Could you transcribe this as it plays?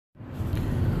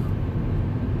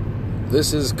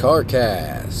This is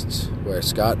CarCast, where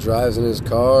Scott drives in his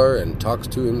car and talks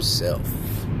to himself.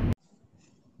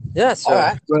 Yeah, so All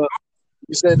right. Well,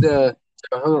 you said,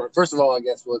 first of all, I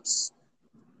guess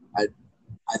I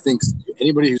think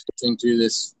anybody who's listening to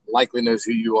this likely knows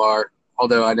who you are,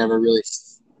 although I never really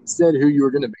said who you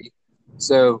were going to be.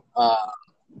 So,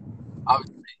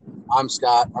 obviously, I'm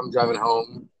Scott. I'm driving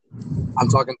home. I'm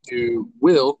talking to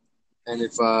Will, and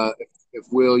if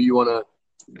Will, you want to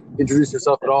introduce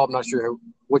yourself at all, I'm not sure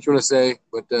what you want to say,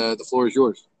 but the floor is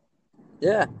yours.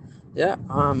 yeah.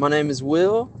 My name is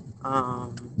Will.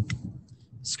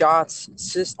 Scott's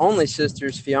only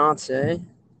sister's fiance.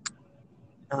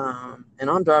 And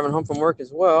I'm driving home from work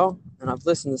as well. And I've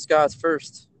listened to Scott's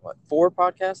first 4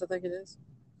 podcasts, I think it is.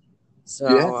 So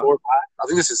Yeah, 4 or 5. I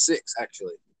think this is 6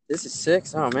 actually. This is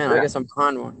 6. Oh man, Yeah. I guess I'm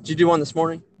behind one. Did you do one this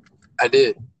morning? I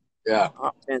did. Yeah.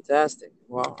 Oh, fantastic.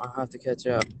 Well, I'll have to catch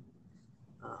up.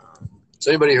 So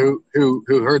anybody who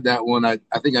heard that one, I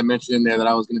think I mentioned in there that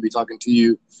I was going to be talking to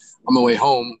you on my way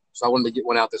home. So I wanted to get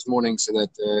one out this morning so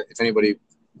that if anybody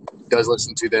does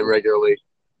listen to them regularly,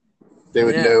 they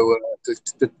would know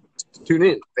to tune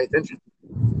in, pay attention.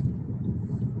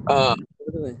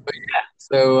 Really? But yeah,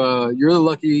 so you're the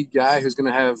lucky guy who's going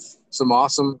to have some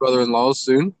awesome brother-in-laws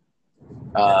soon.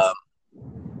 Yes.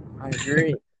 I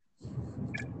agree.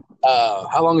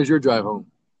 How long is your drive home?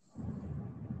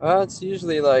 It's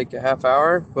usually like a half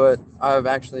hour, but I've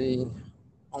actually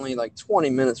only like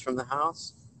 20 minutes from the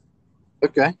house.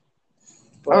 Okay.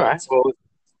 But, All right. Well,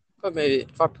 but maybe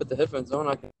if I put the headphones on,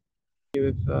 I can hear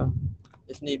you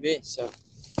if need be. So.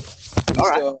 all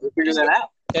right. We'll figure that out.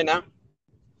 Okay, now?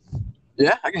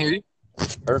 Yeah, I can hear you.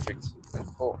 Perfect.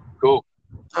 Cool.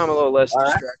 I'm a little less All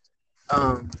right.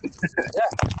 distracted.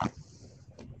 Yeah.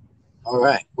 All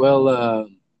right. Well,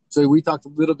 so we talked a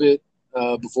little bit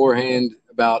beforehand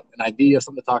about an idea,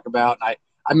 something to talk about. I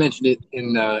mentioned it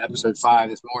in episode 5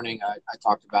 this morning. I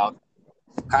talked about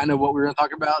kind of what we were going to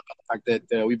talk about the fact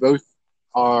that we both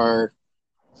are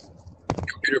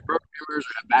computer programmers,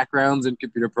 we have backgrounds in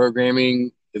computer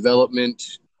programming, development,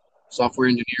 software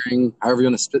engineering, however you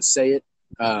want to say it.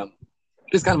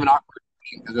 It's kind of an awkward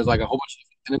thing because there's like a whole bunch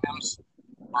of synonyms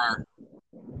for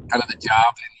kind of the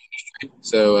job in the industry.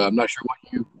 So I'm not sure what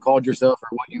you called yourself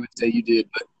or what you would say you did,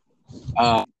 but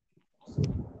I've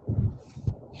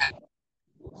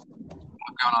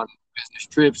gone on business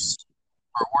trips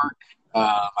for work.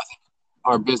 I think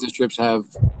our business trips have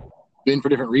been for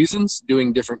different reasons,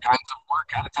 doing different kinds of work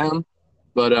out of town.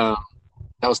 But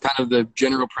that was kind of the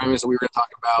general premise that we were going to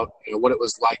talk about, what it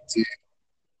was like to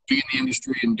be in the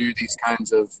industry and do these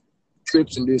kinds of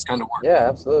trips and do this kind of work. Yeah,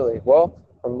 absolutely. Well,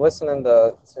 from listening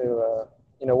to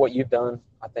what you've done,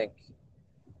 I think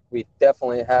we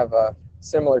definitely have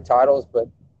similar titles, but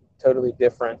totally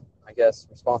different, I guess,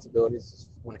 responsibilities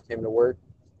when it came to work.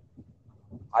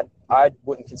 I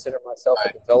wouldn't consider myself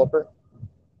a developer,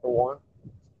 for one,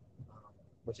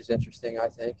 which is interesting, I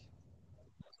think.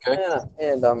 Okay.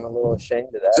 And I'm a little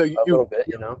ashamed of that, So a little bit,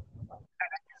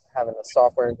 having a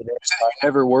software engineer. You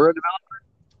never were a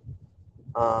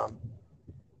developer?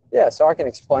 Yeah, so I can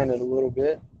explain it a little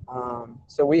bit.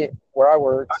 So where I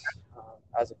worked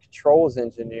as a controls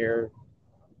engineer,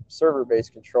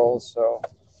 server-based controls, so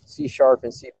C#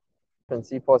 and C and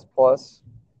C++.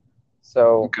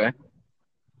 So Okay.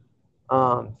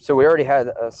 So we already had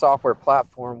a software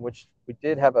platform, which we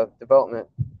did have a development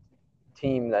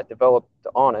team that developed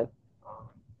on it,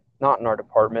 not in our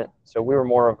department. So we were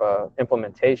more of a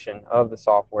implementation of the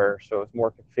software. So it was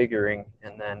more configuring,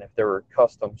 and then if there were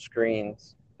custom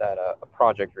screens that a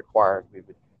project required,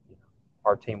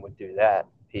 our team would do that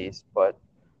piece. But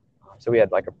so we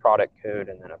had like a product code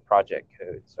and then a project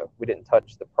code. So we didn't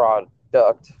touch the product.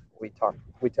 We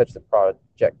touched the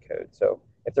project code. So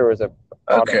if there was a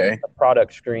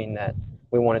product screen that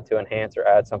we wanted to enhance or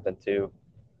add something to,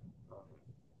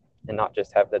 and not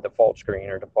just have the default screen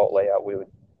or default layout, we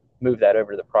would move that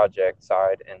over to the project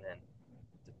side and then,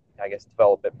 I guess,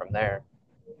 develop it from there.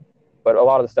 But a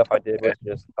lot of the stuff I did was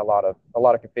just a lot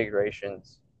of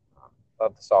configurations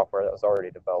of the software that was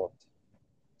already developed.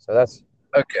 So that's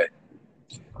okay.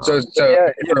 So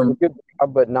yeah, good,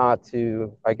 but not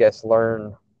to, I guess,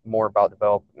 learn more about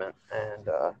development and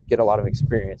get a lot of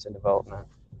experience in development.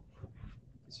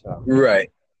 So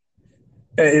right,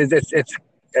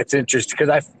 it's interesting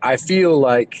because I feel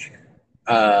like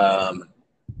I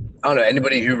don't know,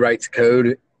 anybody who writes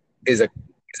code is a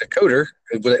coder.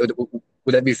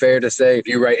 Would that be fair to say? If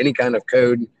you write any kind of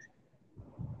code,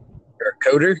 you're a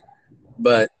coder,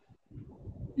 but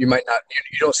you might not.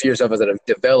 You don't see yourself as a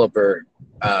developer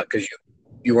because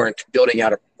you weren't building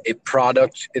out a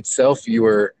product itself. You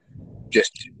were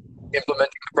just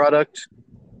implementing the product.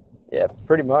 Yeah,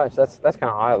 pretty much. That's kind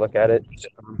of how I look at it,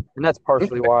 and that's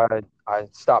partially why I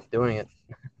stopped doing it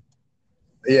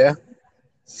Yeah.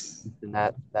 in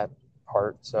that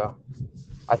part. So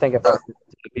I think if I was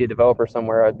to be a developer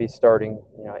somewhere, I'd be starting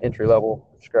entry level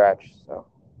from scratch. So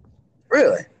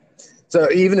Really?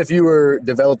 So even if you were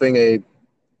developing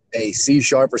a C#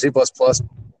 or C++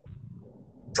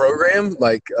 program,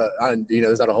 like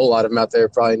there's not a whole lot of them out there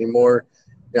probably anymore.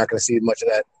 You're not going to see much of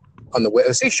that on the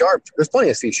web. C#, there's plenty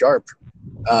of C#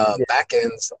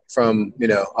 backends from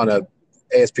on a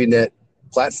ASP.NET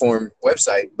platform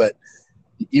website, but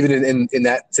even in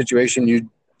that situation,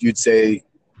 you'd say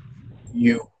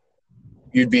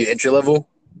you'd be entry level,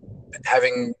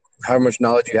 having how much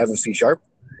knowledge you have of C#.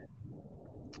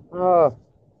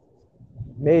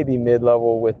 Maybe mid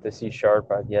level with the C#, I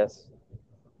guess.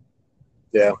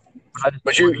 Yeah,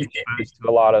 But you exposed to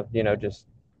a lot of just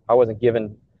I wasn't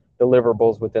given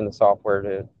deliverables within the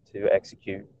software to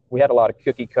execute. We had a lot of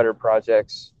cookie cutter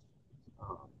projects.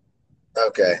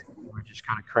 Okay. We were just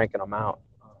kind of cranking them out,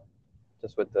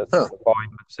 just with the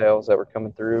volume of sales that were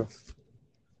coming through.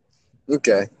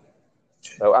 Okay.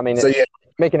 So I mean,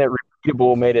 making it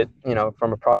repeatable made it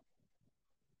from a product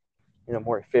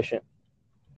more efficient.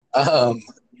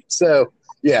 So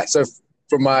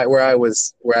from where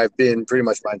I've been pretty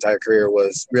much my entire career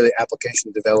was really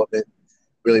application development,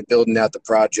 really building out the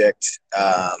project,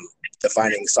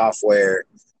 defining software,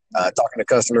 talking to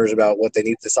customers about what they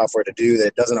need the software to do that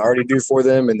it doesn't already do for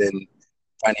them, and then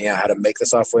finding out how to make the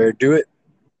software do it.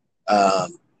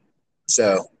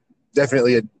 So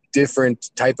definitely a different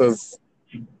type of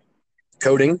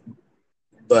coding,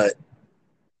 but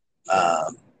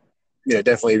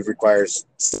definitely requires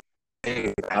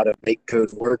how to make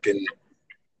code work and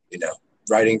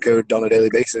writing code on a daily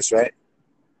basis, right?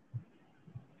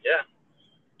 Yeah.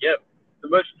 Yep.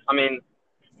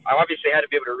 I obviously had to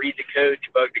be able to read the code,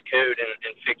 debug the code, and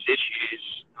fix issues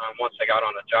once I got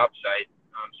on a job site.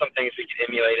 Some things we could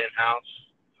emulate in-house,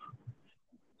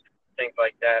 things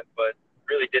like that, but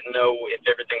really didn't know if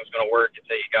everything was going to work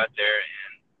until you got there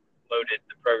and loaded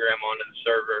the program onto the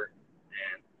server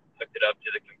and hooked it up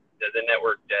to the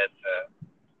network that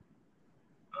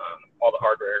all the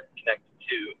hardware connected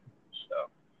to. So.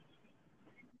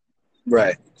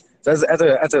 Right. So that's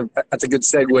a good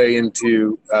segue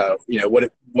into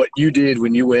what you did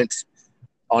when you went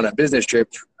on a business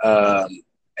trip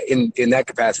in that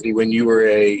capacity when you were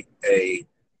a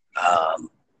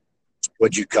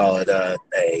what'd you call it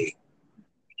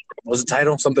what was the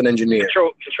title? Something engineer.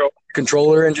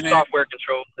 Controller engineer. Software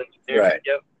control engineer. Right.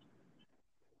 Yep.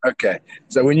 Okay.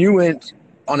 So when you went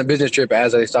on a business trip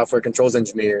as a software controls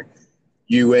engineer,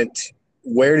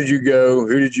 where did you go?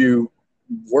 Who did you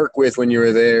work with when you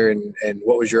were there, and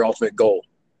what was your ultimate goal?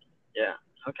 Yeah.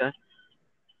 Okay.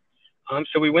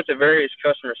 So we went to various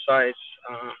customer sites.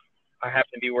 I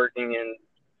happened to be working in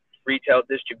retail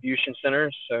distribution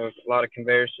centers, so a lot of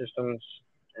conveyor systems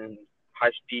and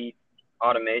high-speed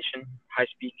automation,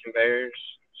 high-speed conveyors,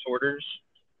 sorters.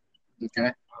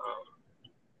 Okay.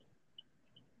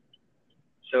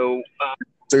 So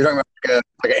you're talking about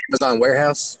like an Amazon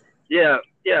warehouse? Yeah.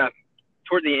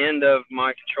 Toward the end of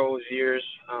my controls years,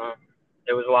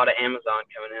 there was a lot of Amazon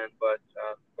coming in, but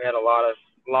we had a lot of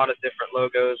different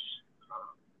logos.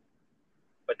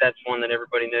 But that's one that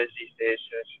everybody knows these days,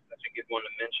 so that's a good one to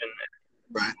mention.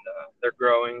 Right. And, they're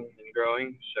growing and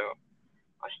growing, so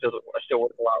I still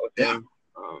work a lot with them.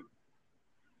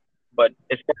 But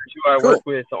as far as who I work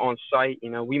with on site,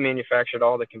 we manufactured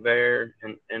all the conveyor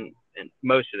and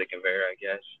most of the conveyor, I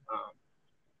guess.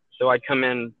 So I'd come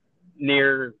in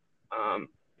near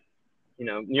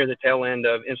the tail end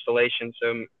of installation.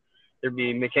 So there'd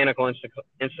be mechanical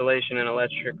installation and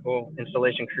electrical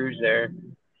installation crews there.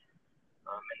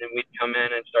 And then we'd come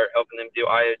in and start helping them do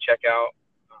I/O checkout,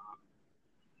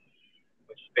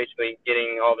 which is basically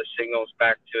getting all the signals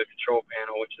back to a control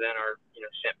panel, which then are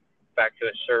sent back to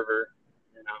a server.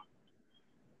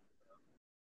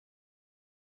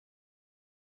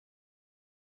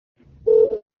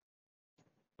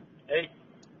 Hey.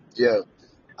 Yeah,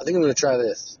 I think I'm going to try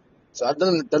this. So I've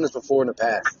done this before in the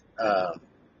past. I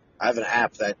have an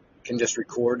app that can just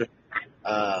record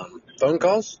phone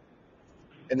calls,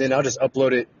 and then I'll just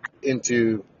upload it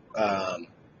into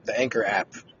the Anchor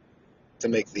app to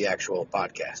make the actual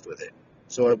podcast with it.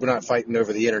 So we're not fighting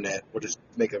over the internet. We'll just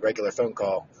make a regular phone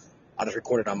call. I'll just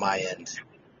record it on my end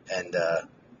and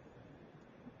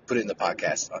put it in the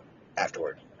podcast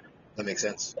afterward. That makes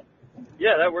sense?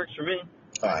 Yeah, that works for me.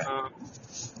 All right.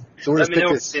 So we'll just pick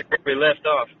this. Where we left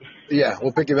off. Yeah,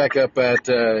 we'll pick it back up at.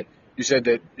 You said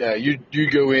that you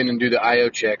go in and do the I/O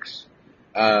checks,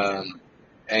 and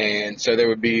And so there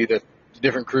would be the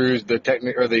different crews, the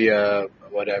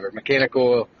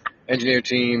mechanical engineer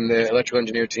team, the electrical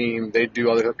engineer team. They'd do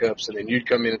all the hookups, and then you'd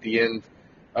come in at the end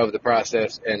of the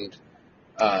process and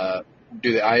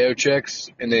do the I/O checks,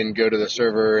 and then go to the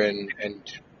server and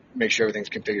make sure everything's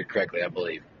configured correctly. I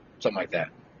believe something like that.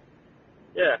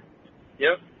 Yeah.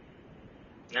 Yep.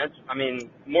 That's, I mean,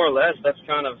 more or less, that's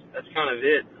kind of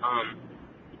it.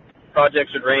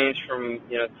 Projects would range from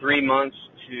 3 months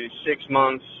to 6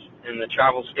 months, and the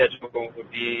travel schedule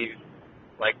would be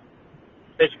like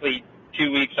basically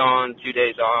 2 weeks on, 2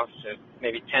 days off, so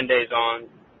maybe 10 days on,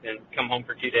 and come home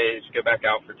for 2 days, go back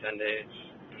out for 10 days,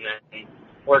 and then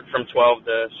work from 12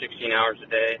 to 16 hours a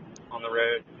day on the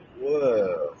road.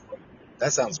 Whoa,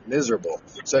 that sounds miserable.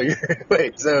 So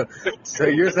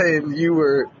you're saying you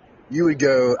would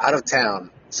go out of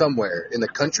town somewhere in the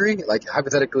country, like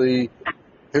hypothetically,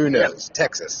 who knows,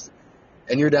 Texas,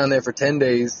 and you're down there for 10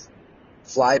 days,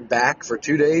 fly back for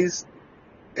 2 days,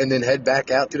 and then head back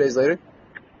out 2 days later?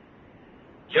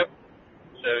 Yep.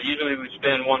 So usually we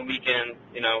spend one weekend,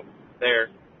 there.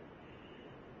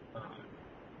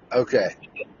 Okay.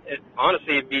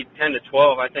 Honestly, it'd be 10 to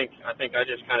 12. I think I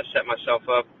just kind of set myself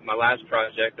up my last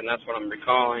project, and that's what I'm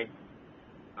recalling,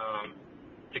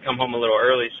 to come home a little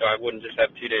early so I wouldn't just have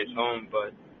 2 days home.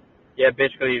 But, yeah,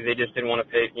 basically they just didn't want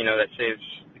to pay, that saves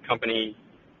the company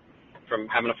from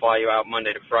having to fly you out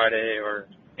Monday to Friday,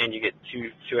 and you get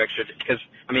two extra, because,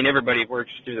 I mean, everybody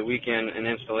works through the weekend and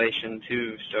installation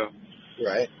too, so.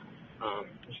 Right.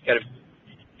 Just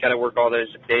gotta work all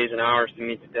those days and hours to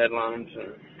meet the deadlines.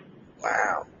 And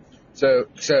wow. So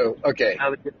okay.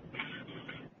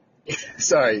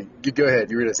 Sorry, go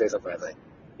ahead. You were going to say something, I think.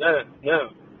 No.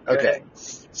 Okay.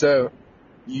 So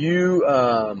you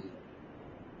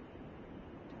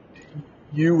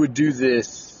would do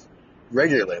this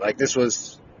regularly. Like that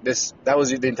was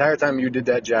the entire time you did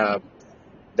that job.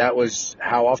 That was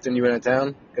how often you went out of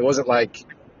town? It wasn't like,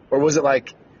 or was it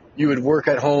like you would work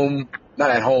at home,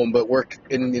 not at home, but work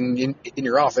in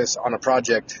your office on a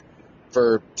project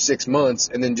for 6 months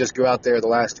and then just go out there the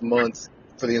last month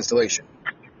for the installation?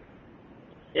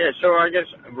 Yeah, so I guess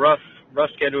rough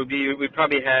schedule would be, we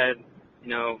probably had,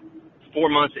 4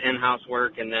 months of in-house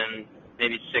work and then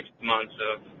maybe 6 months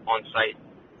of on-site.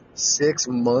 6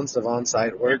 months of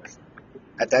on-site work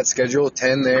at that schedule,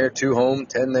 10 there, 2 home,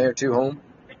 10 there, 2 home?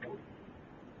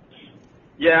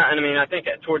 Yeah, and I mean, I think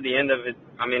toward the end of it,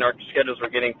 I mean, our schedules were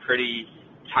getting pretty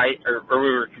tight, or we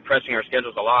were compressing our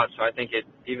schedules a lot, so I think it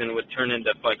even would turn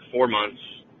into like 4 months,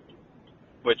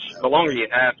 which the longer you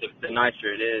have, the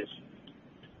nicer it is.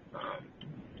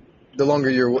 The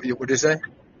longer what did you say?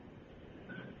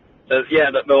 So,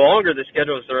 yeah, the longer the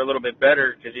schedules are a little bit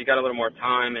better because you got a little more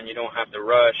time and you don't have to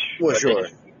rush. Well, sure.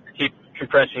 Keep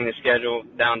compressing the schedule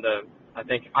down to, I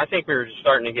think we were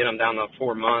starting to get them down to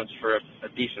 4 months for a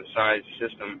decent sized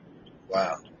system.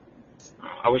 Wow.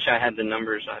 I wish I had the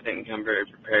numbers. I think I'm very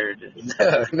prepared.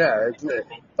 No, it's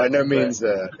by no means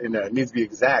it needs to be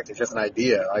exact. It's just an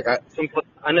idea. Like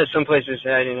I know some places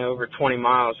had over 20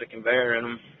 miles of conveyor in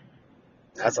them.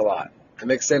 That's a lot. It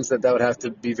makes sense that would have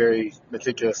to be very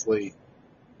meticulously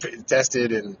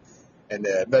tested and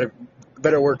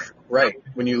better work right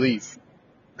when you leave.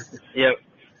 Yep.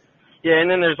 Yeah, and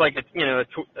then there's like a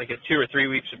 2 or 3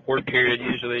 week support period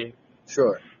usually.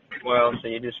 Sure. Well, so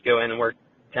you just go in and work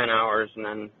 10 hours and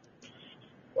then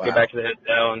go back to the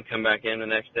hotel and come back in the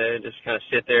next day. Just kind of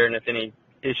sit there, and if any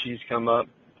issues come up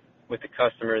with the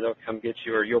customer, they'll come get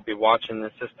you, or you'll be watching the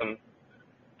system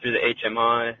through the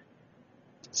HMI.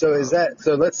 So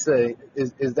let's say,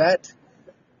 is that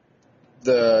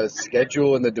the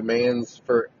schedule and the demands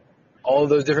for all of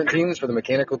those different teams, for the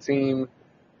mechanical team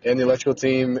and the electrical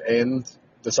team and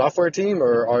the software team,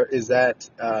 or is that,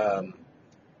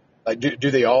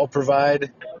 do they all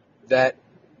provide that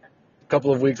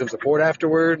couple of weeks of support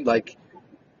afterward? Like,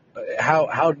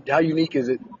 how unique is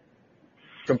it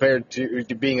compared to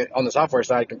being on the software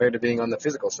side compared to being on the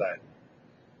physical side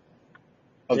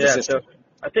of the system? So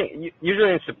I think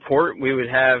usually in support we would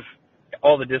have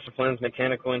all the disciplines: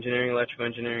 mechanical engineering, electrical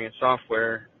engineering, and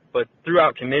software. But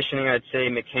throughout commissioning, I'd say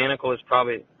mechanical is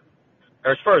probably,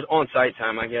 or as far as on-site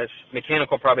time, I guess,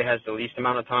 mechanical probably has the least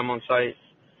amount of time on site,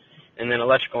 and then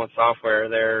electrical and software,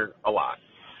 they're a lot.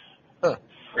 Huh.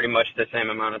 Pretty much the same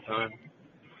amount of time.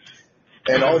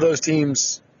 And all those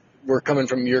teams were coming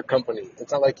from your company.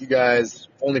 It's not like you guys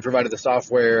only provided the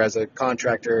software as a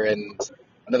contractor and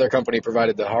another company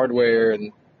provided the hardware,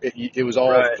 and it was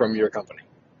all from your company.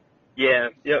 Yeah,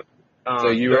 yep. So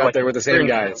you were out there with the same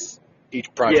guys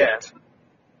each project.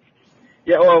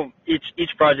 Yeah, well,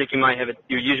 each project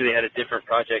you usually had a different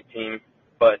project team.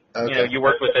 But Okay. you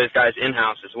work with those guys in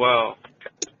house as well.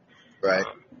 Right.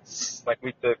 Like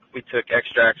we took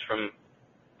extracts from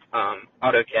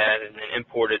AutoCAD and then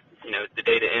imported the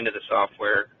data into the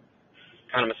software,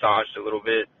 kind of massaged a little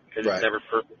bit because Right. it's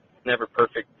never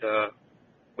perfect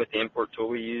with the import tool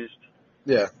we used.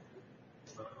 Yeah.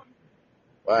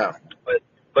 Wow.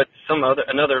 But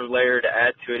another layer to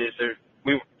add to it is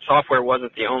software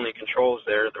wasn't the only controls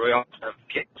there. We also have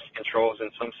PLC controls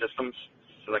in some systems,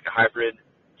 so like a hybrid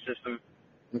system.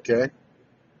 Okay.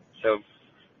 So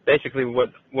basically what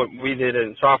we did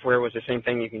in software was the same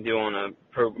thing you can do on a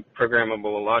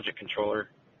programmable logic controller.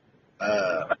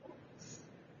 But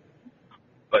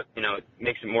it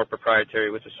makes it more proprietary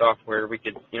with the software. We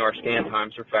could, our scan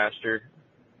times are faster,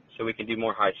 so we can do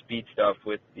more high-speed stuff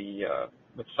with the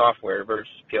with software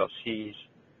versus PLCs.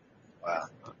 Wow.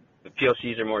 The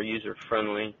PLCs are more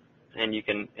user-friendly, and you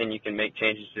can make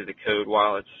changes to the code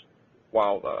while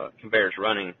conveyor's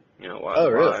running. While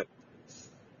it's really? live.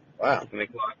 Wow. You can make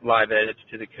live edits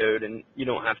to the code, and you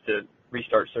don't have to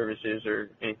restart services or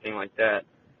anything like that.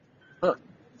 Huh.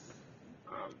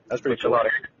 That's pretty Which cool.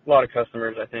 a lot of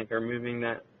customers, I think, are moving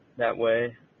that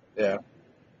way. Yeah.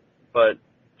 But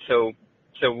so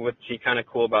what's kind of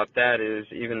cool about that is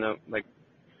even though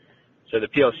so the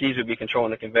PLCs would be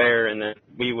controlling the conveyor, and then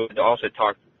we would also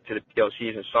talk to the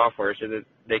PLCs and software so that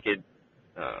they could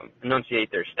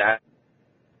enunciate their stat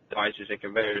devices and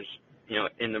conveyors,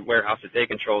 in the warehouse that they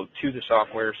controlled to the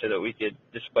software so that we could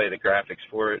display the graphics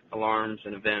for it, alarms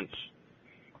and events,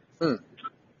 and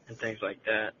things like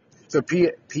that. So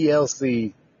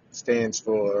PLC stands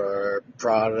for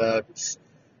product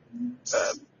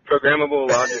Programmable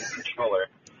logic controller.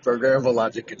 programmable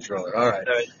logic controller. All right.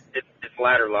 So it's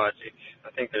ladder logic.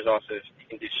 I think there's also, you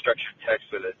can do structured text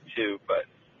with it too, but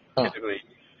typically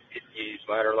you use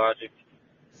ladder logic.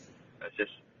 It's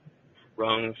just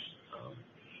rungs.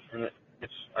 And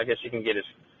I guess you can get as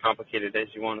complicated as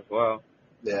you want as well.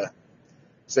 Yeah.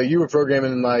 So you were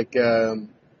programming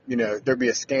there'd be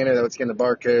a scanner that would scan the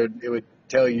barcode. It would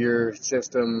tell your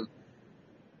system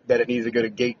that it needs to go to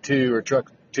gate 2 or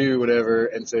truck 2, whatever.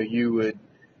 And so you would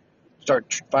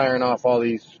start firing off all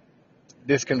these.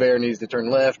 This conveyor needs to turn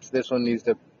left. This one needs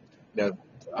to,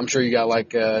 I'm sure you got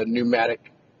like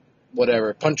pneumatic,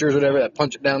 punchers, that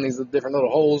punch it down these different little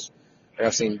holes.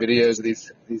 I've seen videos of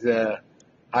these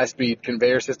high-speed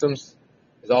conveyor systems.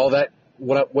 Is all that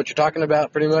what you're talking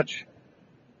about, pretty much?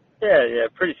 Yeah,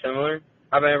 pretty similar.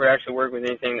 I've never actually worked with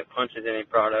anything that punches any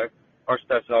product. Our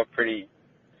stuff's all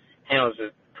handles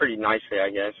it pretty nicely, I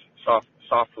guess,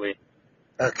 softly.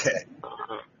 Okay.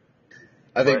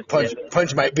 I think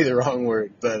punch might be the wrong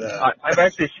word, but I've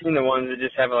actually seen the ones that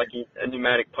just have like a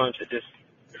pneumatic punch that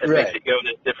makes it go in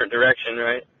a different direction,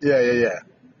 right? Yeah.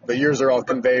 But yours are all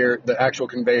conveyor. The actual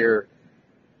conveyor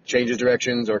changes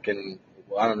directions, or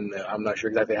I'm not sure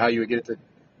exactly how you would get it to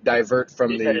divert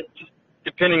from the.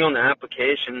 Depending on the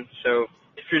application. So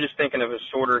if you're just thinking of a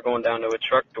sorter going down to a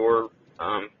truck door,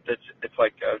 it's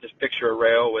like just picture a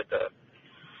rail with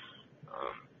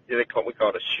we call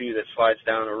it a shoe that slides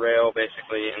down a rail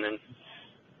basically, and then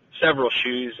several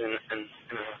shoes in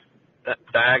that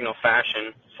diagonal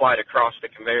fashion slide across the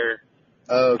conveyor.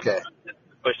 Oh, okay.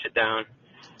 Push it down.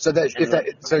 So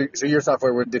so your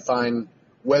software would define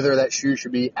whether that shoe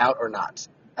should be out or not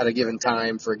at a given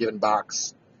time for a given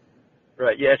box.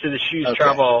 Right. Yeah. So the shoes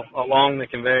travel along the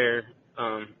conveyor.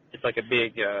 It's like a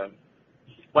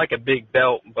big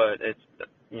belt, but it's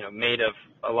made of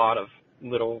a lot of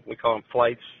little, we call them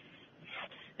flights,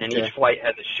 and each flight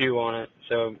has a shoe on it.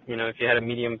 So if you had a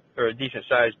medium or a decent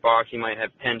sized box, you might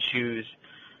have 10 shoes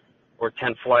or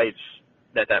 10 flights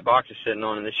that box is sitting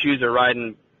on, and the shoes are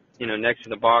riding next to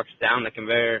the box down the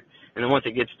conveyor, and then once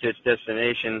it gets to its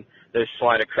destination, they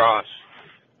slide across,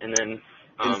 and then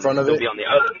in front of they'll it? be on the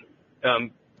other.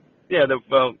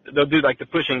 They'll do like the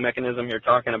pushing mechanism you're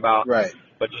talking about, right?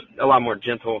 But a lot more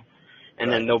gentle,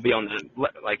 and then they'll be on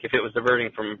like if it was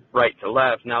diverting from right to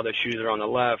left, now the shoes are on the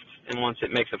left, and once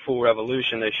it makes a full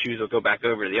revolution, those shoes will go back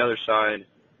over to the other side,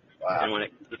 and when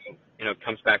it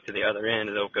comes back to the other end,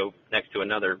 it'll go next to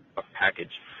another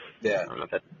package. Yeah. I don't know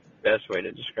if that's the best way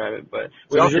to describe it, but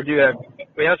we also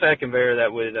have a conveyor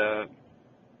that would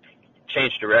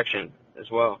change direction as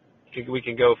well. We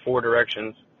can go 4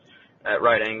 directions at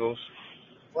right angles.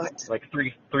 What? Like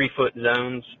 3-foot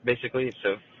zones, basically.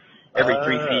 So every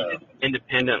 3 feet is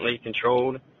independently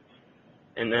controlled,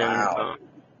 and then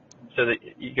so that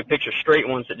you can picture straight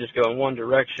ones that just go in one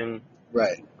direction.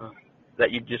 Right.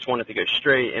 That you just want it to go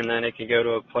straight, and then it can go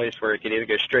to a place where it can either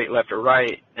go straight, left, or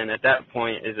right, and at that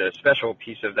point is a special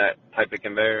piece of that type of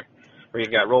conveyor where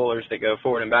you've got rollers that go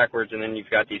forward and backwards, and then you've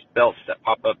got these belts that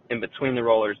pop up in between the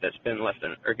rollers that spin left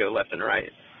or go left and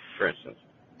right, for instance.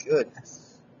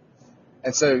 Goodness.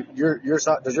 And so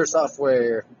does your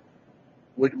software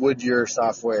would your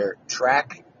software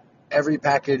track every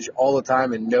package all the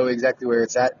time and know exactly where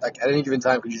it's at? Like at any given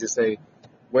time, could you just say,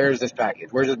 where's this package?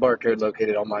 Where's this barcode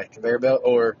located on my conveyor belt?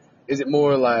 Or is it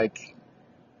more like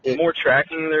the more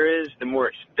tracking there is, the more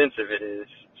expensive it is.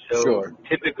 So Sure.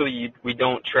 Typically we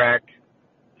don't track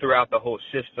throughout the whole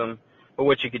system, but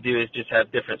what you could do is just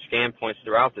have different scan points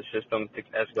throughout the system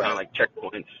as kind of like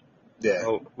checkpoints. Yeah.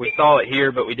 So we saw it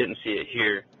here, but we didn't see it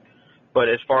here. But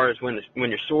as far as when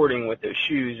you're sorting with those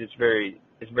shoes, it's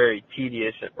very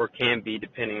tedious, or can be,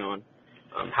 depending on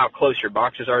how close your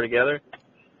boxes are together.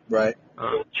 Right.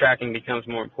 Tracking becomes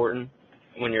more important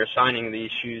when you're assigning these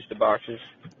shoes to boxes.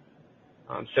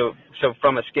 So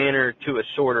from a scanner to a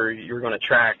sorter, you're going to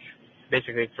track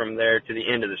basically from there to the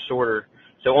end of the sorter.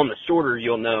 So on the sorter,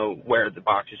 you'll know where the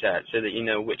box is at, so that you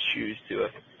know which shoes to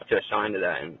assign to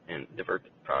that and divert the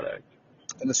product.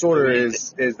 And the sorter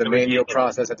is the manual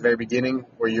process at the very beginning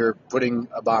where you're putting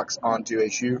a box onto a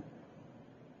shoe?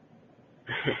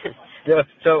 Yeah,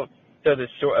 so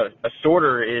a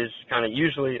sorter is kind of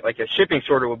usually, like a shipping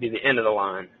sorter would be the end of the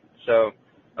line. So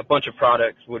a bunch of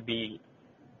products would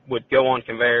go on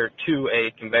conveyor to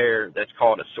a conveyor that's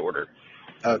called a sorter.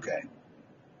 Okay.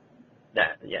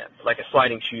 Like a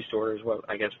sliding shoe sorter is what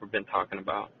I guess we've been talking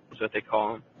about. Is what they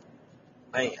call them.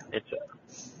 Man.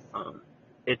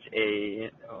 It's a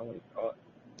what do you call it?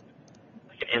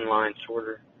 Like an inline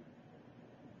sorter.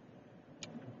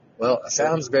 Well, it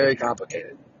sounds very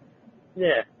complicated.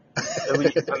 Yeah. So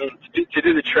to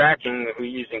do the tracking, we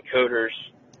use encoders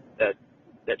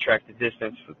that track the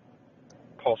distance with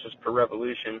pulses per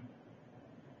revolution,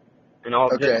 and all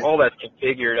that's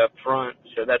configured up front.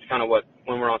 So that's kind of what,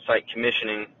 when we're on site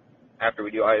commissioning, after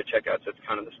we do IO checkouts, that's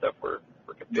kind of the stuff we're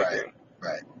configuring.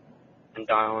 Right. And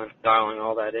dialing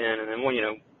all that in, and then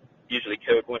usually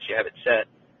code, once you have it set,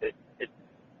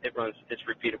 it runs, it's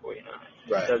repeatable,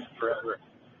 Right. It does it forever,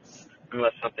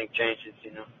 unless something changes,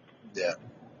 Yeah.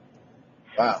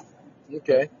 Wow.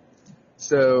 Okay.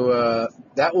 So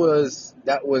that was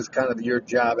kind of your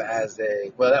job as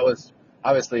that was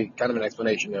obviously kind of an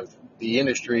explanation of the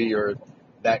industry, or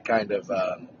that kind of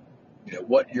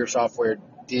what your software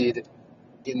did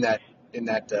in that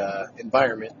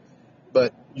environment.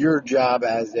 But your job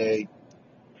as a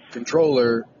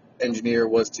controller engineer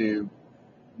was to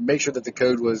make sure that the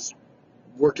code was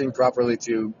working properly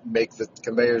to make the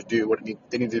conveyors do what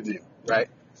they need to do, right?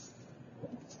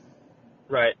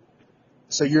 Right.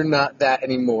 So you're not that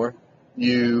anymore. Did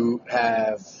you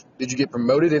get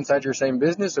promoted inside your same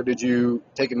business, or did you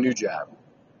take a new job?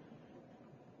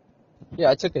 Yeah,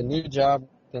 I took a new job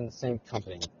in the same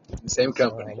company. The same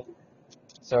company.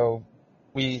 So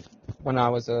when I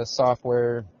was a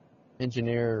software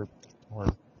engineer or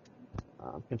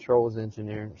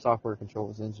software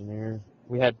controls engineer,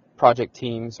 we had project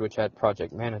teams which had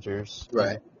project managers.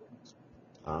 Right.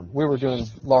 We were doing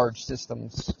large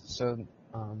systems, so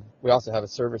we also have a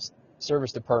service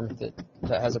department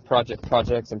that has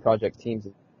projects and project teams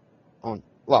on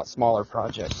a lot smaller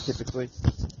projects typically,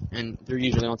 and they're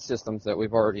usually on systems that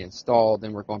we've already installed,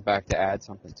 and we're going back to add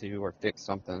something to, or fix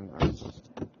something,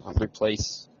 or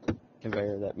replace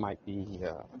conveyor that might be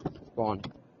gone,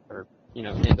 or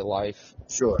end of life.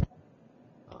 Sure.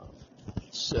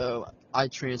 So I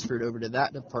transferred over to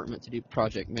that department to do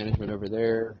project management over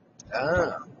there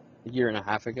a year and a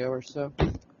half ago or so.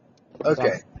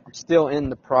 Okay. So I'm still in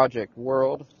the project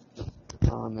world,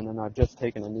 and then I've just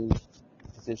taken a new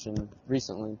position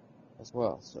recently as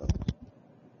well. So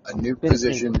a new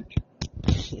position.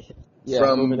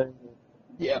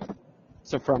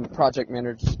 So from project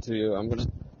manager to, I'm going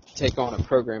to take on a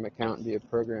program account and be a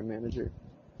program manager.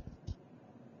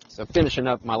 So finishing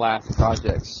up my last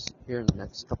projects here in the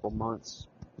next couple months.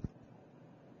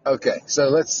 Okay, so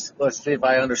let's see if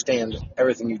I understand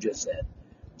everything you just said.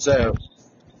 So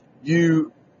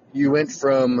you went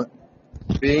from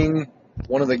being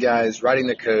one of the guys writing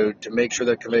the code to make sure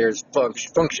that conveyors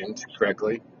functioned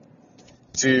correctly,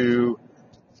 to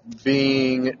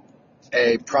being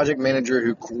a project manager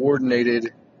who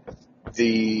coordinated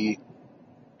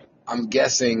I'm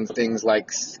guessing, things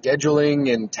like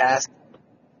scheduling and task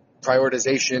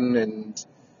prioritization and,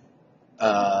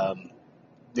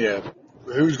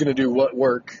 who's going to do what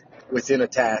work within a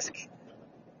task,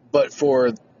 but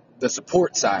for the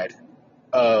support side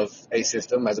of a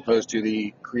system as opposed to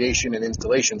the creation and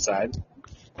installation side.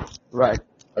 Right.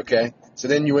 Okay. So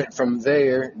then you went from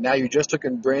there. Now you just took a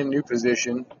brand new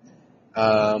position.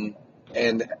 And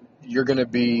you're going to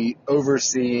be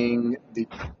overseeing the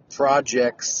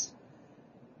projects,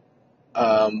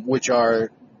 which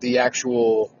are the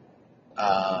actual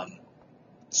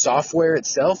software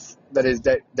itself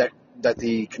that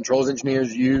the controls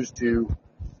engineers use to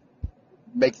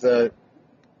make the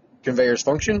conveyors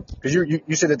function. Because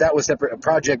you said that was separate. A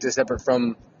project is separate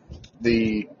from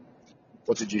the,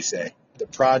 what did you say? The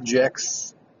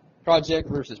projects. Project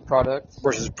versus product.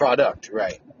 Versus product,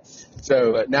 right?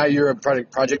 So now you're a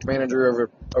project manager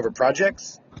over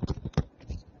projects.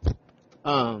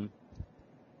 No,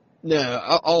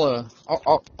 I'll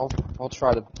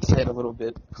try to say it a little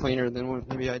bit cleaner than what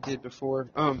maybe I did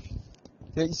before.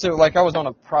 So like I was on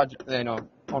a project,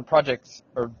 on projects,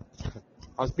 or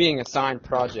I was being assigned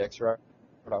projects, right?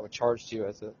 What I would charge to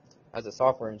as a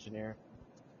software engineer.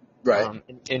 Right.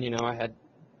 And I had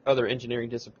other engineering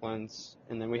disciplines,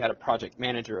 and then we had a project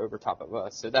manager over top of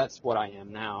us. So that's what I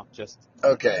am now, just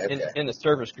in the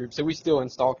service group. So we still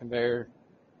install conveyor,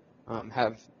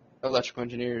 have electrical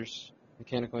engineers,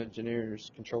 mechanical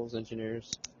engineers, controls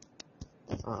engineers,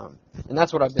 and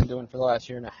that's what I've been doing for the last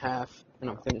year and a half, and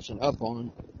I'm finishing up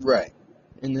on. Right.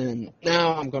 And then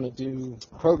now I'm going to do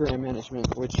program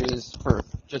management, which is for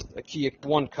just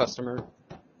one customer.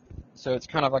 So it's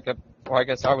kind of like I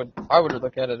guess I would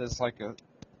look at it as like a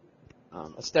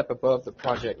step above the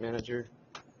project manager.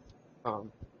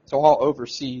 So I'll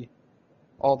oversee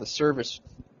all the service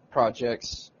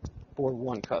projects for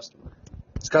one customer.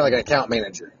 It's kind of like an account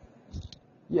manager.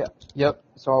 Yeah. Yep.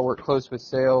 So I'll work close with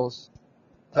sales.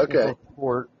 Okay.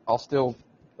 Support. I'll still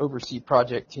oversee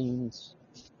project teams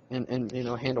and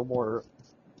handle more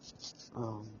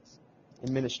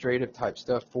administrative type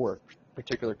stuff for a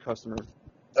particular customer.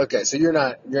 Okay, so you're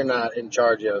not in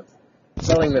charge of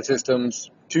selling the systems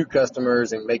to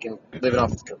customers and living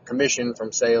off of commission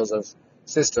from sales of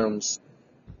systems.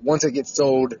 Once it gets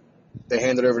sold, they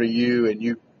hand it over to you, and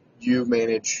you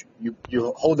manage, you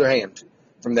hold their hand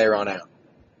from there on out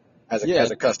as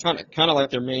a customer. Kind of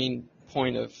like their main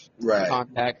point of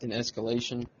contact and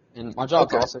escalation. And my job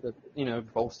is also to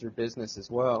bolster business as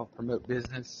well, promote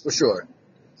business. For sure.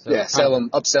 So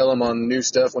upsell them on new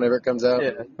stuff whenever it comes out.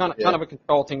 Yeah, kind of a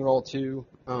consulting role too.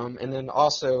 And then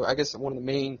also, I guess one of the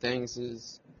main things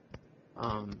is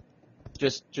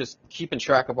just keeping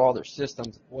track of all their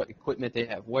systems, what equipment they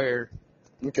have where.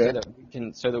 Okay.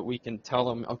 So that we can tell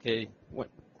them,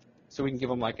 so we can give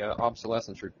them like a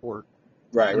obsolescence report.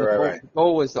 Right. The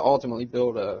goal is to ultimately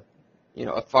build a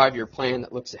 5-year plan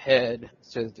that looks ahead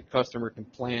so that the customer can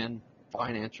plan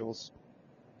financials,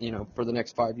 for the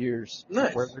next 5 years.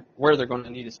 Nice. Where they're going to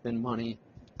need to spend money.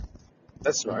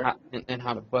 That's smart. And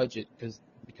how to budget because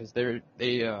they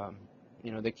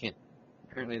can't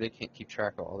keep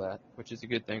track of all that, which is a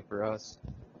good thing for us.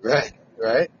 Right.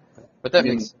 But that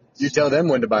makes you tell them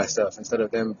when to buy stuff instead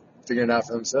of them figuring it out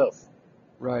for themselves.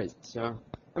 Right. So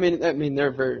I mean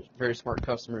they're very, very smart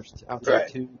customers out there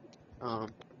too.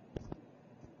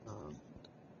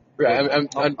 Right. I'm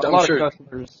lot sure. Of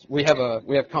customers we have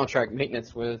contract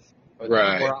maintenance with. But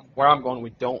where I'm going,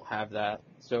 we don't have that.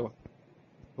 So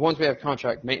the ones we have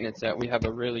contract maintenance at, we have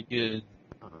a really good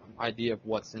idea of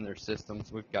what's in their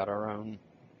systems. We've got our own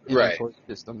inventory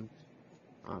system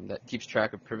that keeps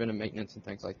track of preventive maintenance and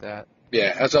things like that.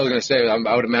 Yeah, that's what I was going to say.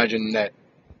 I would imagine that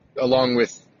along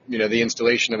with the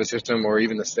installation of a system, or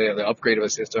even the upgrade of a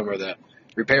system, or the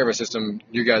repair of a system,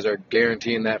 you guys are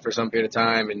guaranteeing that for some period of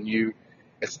time, and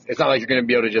it's not like you're going to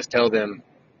be able to just tell them,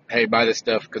 hey, buy this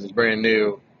stuff because it's brand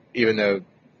new, even though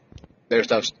their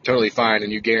stuff's totally fine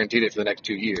and you guaranteed it for the next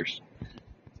 2 years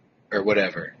or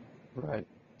whatever. Right.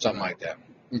 Something like that.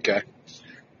 Okay.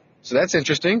 So that's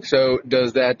interesting. So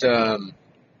does that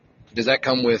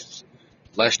come with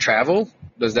less travel?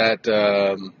 Does that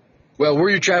were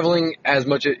you traveling as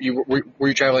much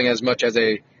as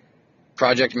a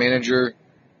project manager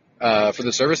for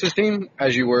the services team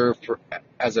as you were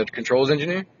as a controls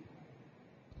engineer?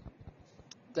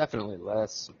 Definitely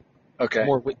less. Okay.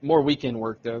 More weekend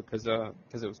work though, because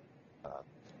it was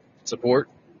support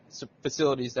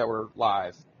facilities that were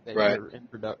live. They were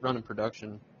running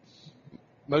production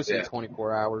mostly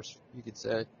 24 hours, you could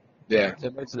say. Yeah. So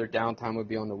most of their downtime would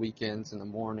be on the weekends and the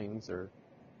mornings, or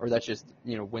that's just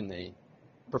when they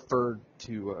preferred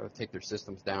to take their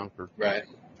systems down for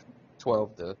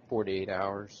 12 to 48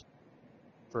 hours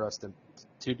for us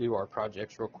to do our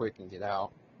projects real quick and get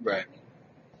out. Right.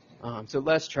 So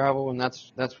less travel, and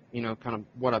that's kind of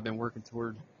what I've been working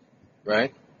toward.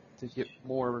 Right. To get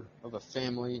more of a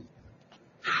family.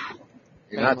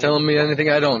 You're not telling me anything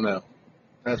I don't know.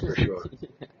 That's for sure.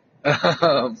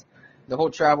 The whole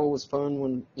travel was fun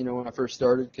when I first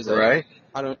started, because I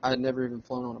had never even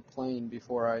flown on a plane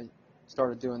before I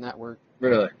started doing that work.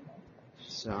 Really?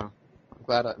 So I'm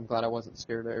glad I wasn't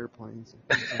scared of airplanes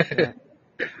and things like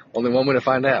that. Only one way to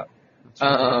find out.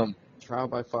 Trial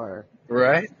by fire.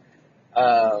 Right?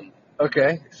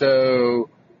 Okay, so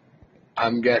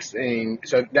I'm guessing,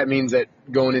 so that means that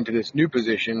going into this new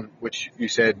position, which you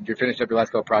said you're finished up your last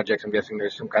couple projects, I'm guessing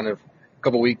there's some kind of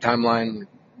couple-week timeline,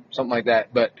 something like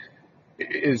that, but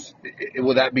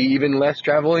will that be even less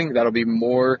traveling? That'll be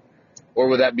more, or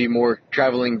will that be more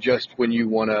traveling just when you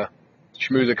want to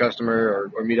schmooze a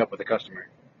customer or meet up with a customer?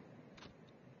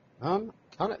 Kind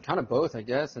of both, I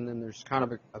guess, and then there's kind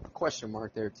of a question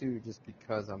mark there too, just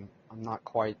because I'm not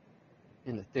quite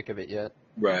in the thick of it yet.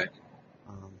 Right.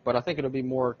 But I think it'll be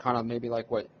more kind of maybe like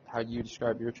how you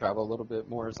describe your travel, a little bit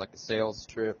more as like a sales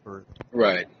trip, or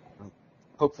right.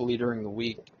 Hopefully during the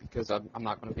week, because I'm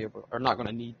not going to be able, or not going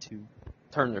to need to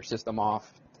turn their system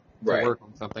off to Right. work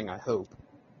on something, I hope,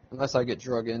 unless I get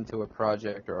drug into a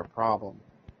project or a problem.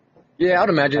 Yeah, I'd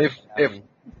imagine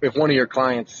if one of your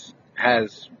clients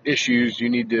has issues, you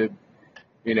need to,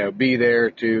 be there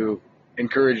to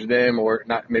encourage them, or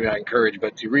maybe not encourage,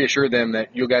 but to reassure them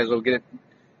that you guys will get it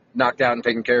knocked out and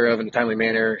taken care of in a timely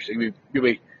manner. So you'll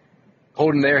be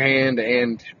holding their hand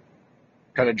and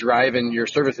kind of driving your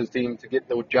services team to get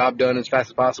the job done as fast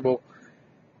as possible,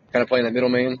 kind of playing that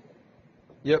middleman.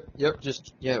 Yep.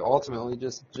 Ultimately,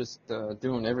 just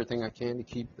doing everything I can to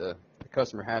keep the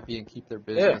customer happy and keep their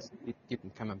business, keep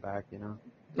them coming back.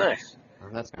 Nice.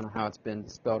 That's kind of how it's been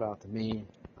spelled out to me.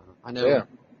 I know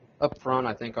up front,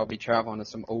 I think I'll be traveling to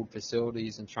some old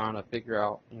facilities and trying to figure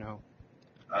out,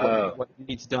 what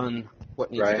needs done,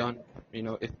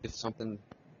 if something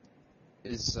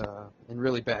is in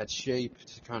really bad shape,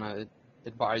 to kind of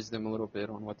advise them a little bit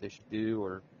on what they should do,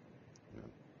 or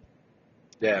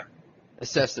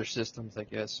assess their systems, I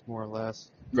guess, more or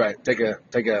less. Right. Take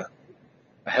a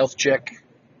health check.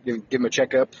 Give them a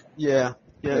checkup. Yeah.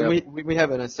 Yep. We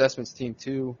have an assessments team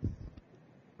too,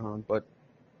 but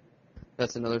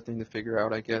that's another thing to figure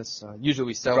out, I guess. Usually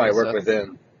we sell. Probably work with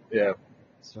them. Yeah.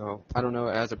 So I don't know,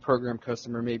 as a program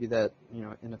customer, maybe that,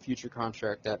 in a future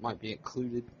contract that might be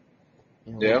included.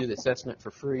 We do the assessment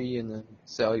for free and then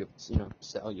sell you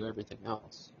everything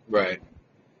else. Right.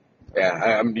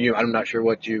 Yeah, I'm not sure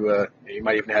what you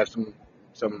might even have some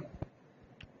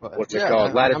what's it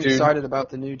called, latitude. I'm excited about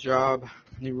the new job,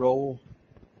 new role.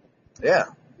 Yeah,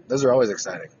 those are always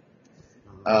exciting.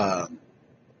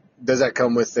 Does that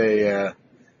come with a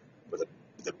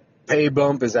pay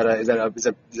bump? Is that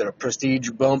a prestige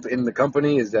bump in the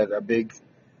company? Is that a big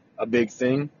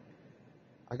thing?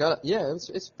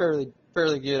 It's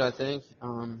fairly good, I think.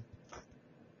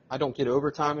 I don't get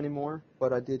overtime anymore,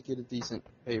 but I did get a decent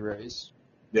pay raise.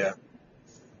 Yeah,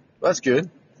 well, that's good.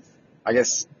 I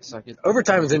guess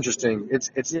overtime is interesting.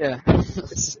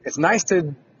 It's nice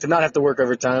to not have to work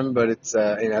overtime, but it's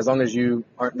as long as you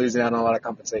aren't losing out on a lot of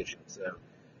compensation. So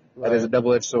that is a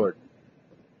double-edged sword.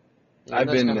 Yeah, I've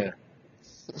been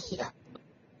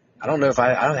I don't know if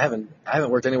I haven't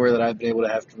worked anywhere that I've been able to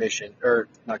have commission, or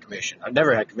not commission. I've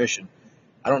never had commission.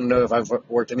 I don't know if I've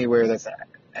worked anywhere that's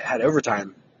had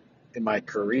overtime in my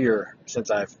career since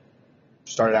I've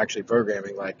started actually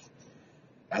programming. Like,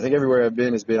 I think everywhere I've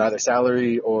been has been either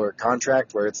salary or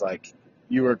contract, where it's like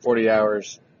you work 40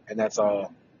 hours and that's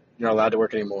all. You're not allowed to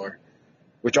work anymore,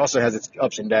 which also has its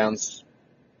ups and downs,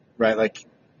 right? Like,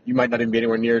 you might not even be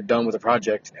anywhere near done with a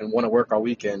project and want to work all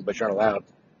weekend, but you're not allowed.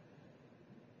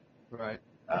 Right.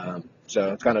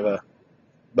 So it's kind of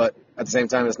but at the same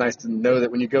time, it's nice to know that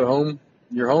when you go home,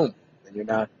 you're home and you're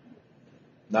not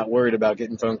worried about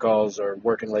getting phone calls or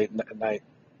working late at night.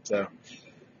 So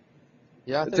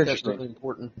yeah, I think that's really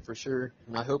important for sure.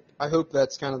 And I hope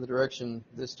that's kind of the direction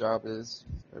this job is,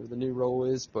 or the new role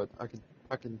is. But I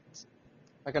can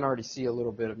already see a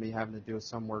little bit of me having to do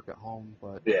some work at home.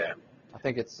 But yeah, I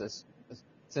think since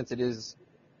it is.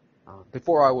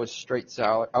 Before I was straight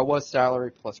salary. I was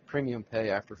salary plus premium pay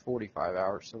after 45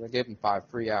 hours, so they gave them 5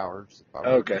 free hours.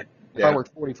 If I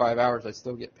worked 45 hours, I'd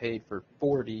still get paid for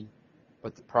 40,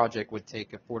 but the project would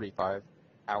take a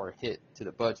 45-hour hit to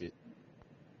the budget.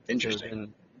 Interesting. So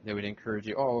then they would encourage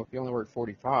you, if you only work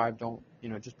 45, don't,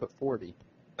 just put 40.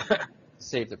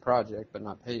 Save the project, but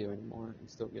not pay you anymore, and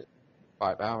still get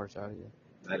 5 hours out of you.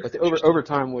 But the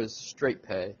overtime was straight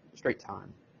pay, straight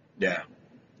time. Yeah.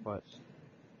 But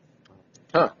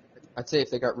I'd say if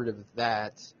they got rid of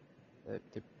that,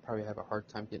 they'd probably have a hard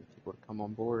time getting people to come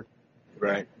on board.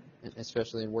 Right.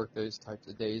 Especially and work those types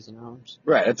of days and hours.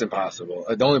 Right, that's impossible.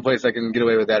 The only place I can get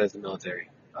away with that is the military.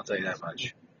 I'll tell you that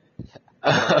much.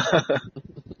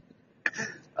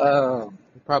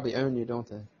 They probably own you, don't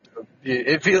they?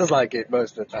 It feels like it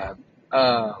most of the time.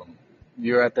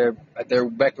 you're at their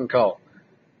beck and call.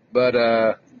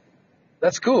 But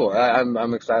that's cool.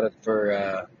 I'm excited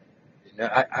for.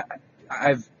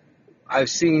 I've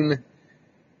seen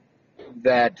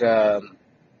that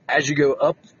as you go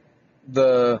up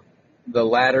the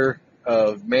ladder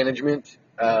of management,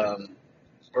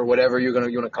 or whatever you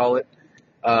want to call it,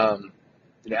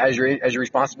 as your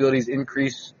responsibilities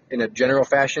increase in a general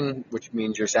fashion, which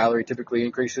means your salary typically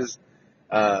increases,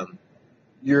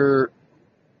 your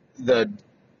the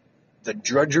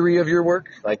drudgery of your work,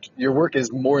 like your work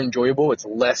is more enjoyable. It's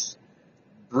less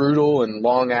brutal and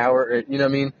long hour. You know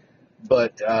what I mean?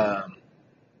 But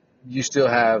you still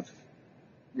have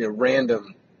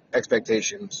random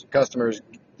expectations. Customers,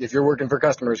 if you're working for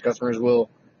customers will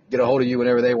get a hold of you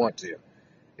whenever they want to.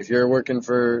 If you're working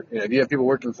for, if you have people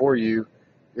working for you,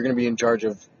 you're going to be in charge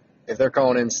of if they're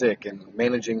calling in sick and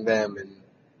managing them and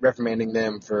reprimanding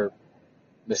them for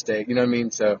mistake. You know what I mean?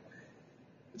 So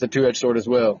it's a two-edged sword as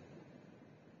well.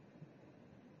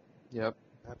 Yep,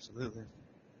 absolutely.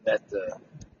 That's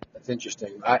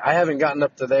interesting. I haven't gotten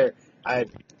up to there.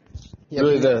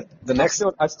 The next.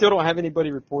 I still don't have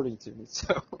anybody reporting to me.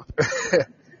 So.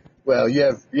 Well, you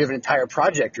have an entire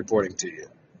project reporting to you.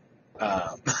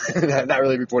 Not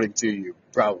really reporting to you,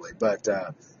 probably, but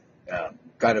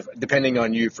kind of depending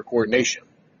on you for coordination.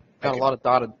 Got a lot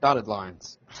of dotted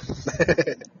lines.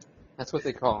 That's what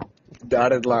they call them.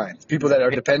 Dotted lines. People that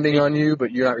are depending on you,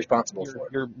 but you're not responsible for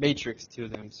it. You're matrix to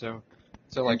them. So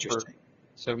like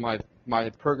my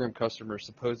program customers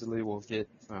supposedly will get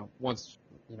once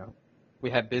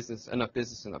we have enough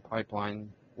business in the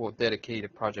pipeline, we'll dedicate a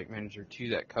project manager to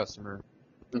that customer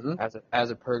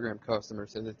as a program customer,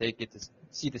 so that they get to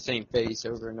see the same face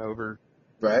over and over.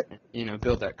 Right. And,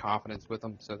 build that confidence with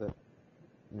them, so that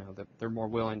that they're more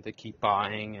willing to keep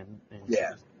buying and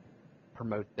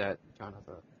promote that kind of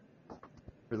a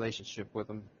relationship with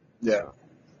them. Yeah. So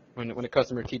when a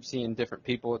customer keeps seeing different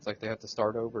people, it's like they have to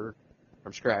start over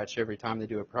from scratch every time they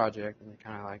do a project, and they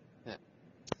kind of like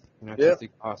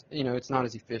it's not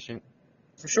as efficient.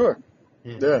 For sure.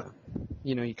 And, yeah.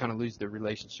 You kind of lose the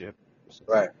relationship.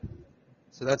 Right.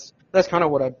 So that's kind of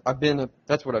what I've been.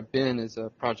 That's what I've been as a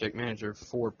project manager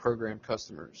for program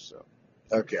customers. So.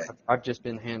 Okay. I've just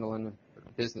been handling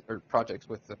business or projects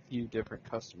with a few different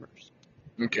customers.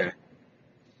 Okay.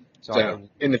 So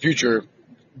in the future,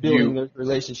 building those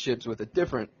relationships with a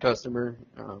different customer.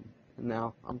 And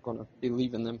now I'm going to be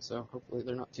leaving them, so hopefully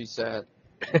they're not too sad.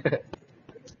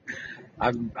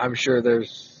 I'm sure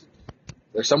there's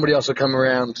somebody else will come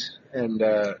around and be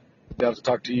able to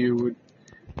talk to you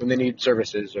when they need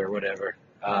services or whatever.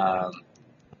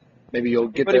 Maybe you'll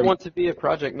get Anybody them. Want to be a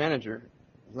project manager?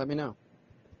 Let me know.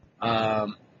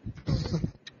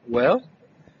 Well,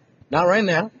 not right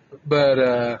now,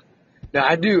 but now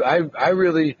I do.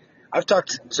 I've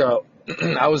talked. So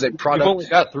I was a product. You've only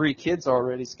got 3 kids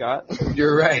already, Scott.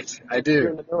 You're right. I do. You're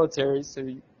in the military, so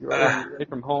you're away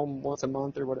from home once a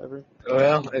month or whatever.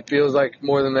 Well, it feels like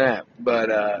more than that, but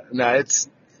no, it's.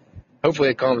 Hopefully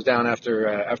it calms down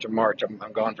after March. I'm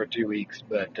gone for 2 weeks,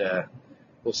 but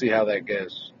we'll see how that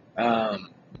goes.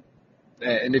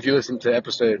 And if you listen to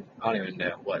episode, I don't even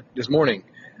know what this morning.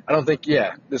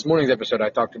 This morning's episode I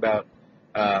talked about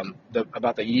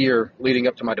the year leading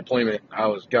up to my deployment. I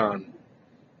was gone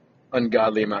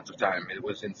ungodly amounts of time. It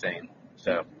was insane.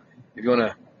 So if you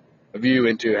want a view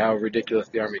into how ridiculous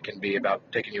the Army can be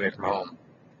about taking you away from home,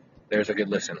 there's a good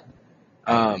listen.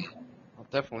 I'll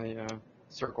definitely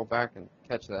circle back and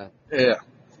catch that. Yeah.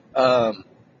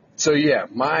 So yeah,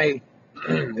 my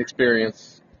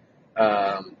experience,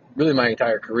 really my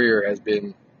entire career has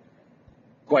been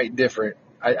quite different.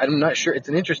 I'm not sure. It's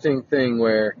an interesting thing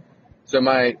where, so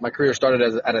my career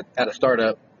started at a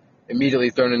startup, immediately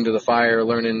thrown into the fire,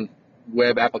 learning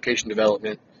web application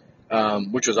development,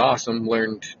 which was awesome.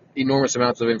 Learned enormous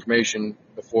amounts of information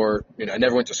before, I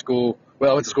never went to school.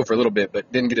 Well, I went to school for a little bit,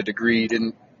 but didn't get a degree,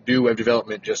 didn't do web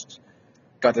development, just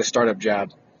got this startup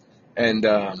job. And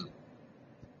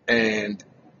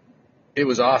it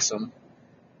was awesome.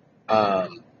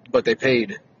 But they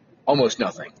paid almost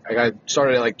nothing. Like I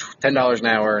started at like $10 an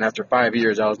hour, and after 5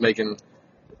 years, I was making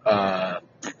 $12,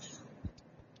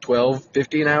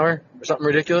 $15 an hour or something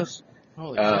ridiculous.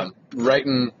 Holy crap.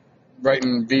 Writing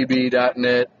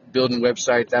VB.net, building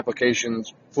websites,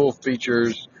 applications, full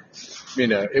features.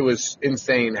 It was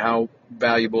insane how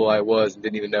valuable I was and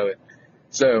didn't even know it.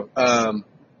 So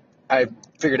I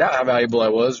figured out how valuable I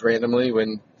was randomly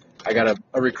when I got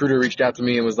a recruiter reached out to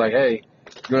me and was like, "Hey,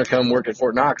 you want to come work at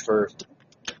Fort Knox for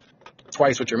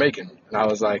twice what you're making?" And I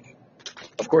was like,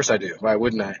 "Of course I do. Why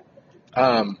wouldn't I?"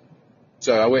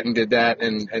 So I went and did that,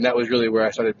 and that was really where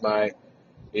I started my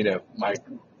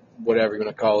whatever you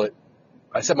want to call it.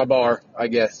 I set my bar, I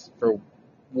guess, for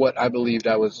what I believed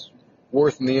I was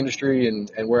worth in the industry and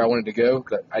where I wanted to go.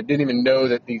 'Cause I didn't even know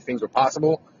that these things were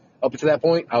possible up to that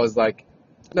point. I was like,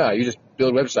 no, you just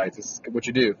build websites. It's what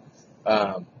you do.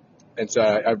 And so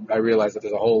I realized that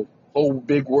there's a whole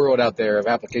big world out there of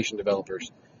application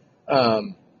developers,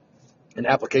 and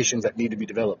applications that need to be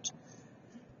developed.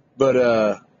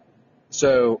 But,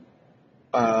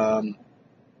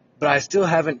 but I still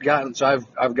haven't gotten, so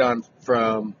I've gone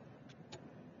from,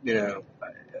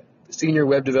 senior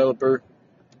web developer,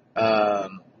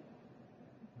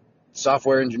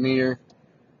 software engineer.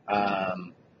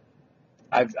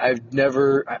 I've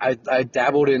never, I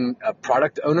dabbled in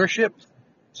product ownership.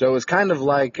 So it was kind of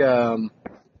like, it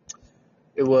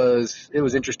was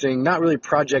interesting. Not really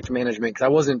project management, because I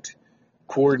wasn't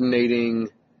coordinating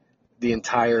the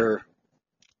entire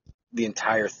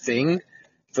thing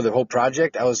for the whole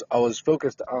project. I was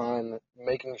focused on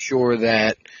making sure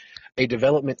that a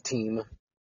development team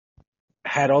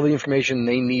had all the information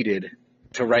they needed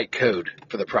to write code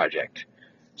for the project.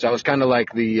 So I was kind of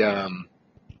like the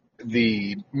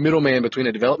middleman between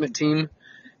a development team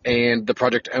and the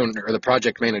project owner or the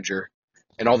project manager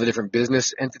and all the different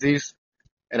business entities.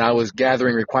 And I was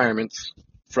gathering requirements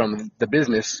from the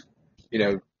business.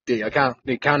 The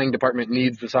accounting department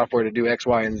needs the software to do X,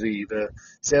 Y, and Z. The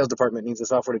sales department needs the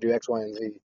software to do X, Y, and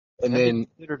Z. And then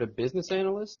considered a business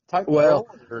analyst type role?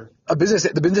 Or? The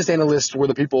business analysts were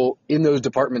the people in those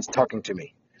departments talking to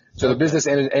me. So the business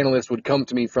analyst would come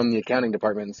to me from the accounting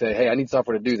department and say, hey, I need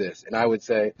software to do this. And I would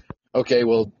say, okay,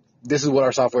 well, this is what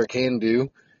our software can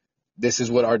do. This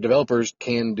is what our developers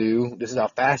can do. This is how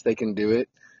fast they can do it.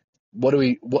 How do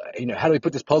we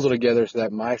put this puzzle together so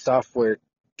that my software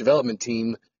development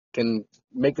team can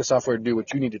make the software do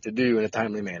what you need it to do in a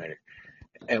timely manner?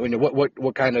 And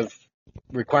what kind of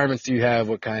requirements do you have?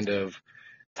 What kind of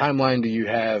timeline do you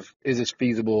have? Is this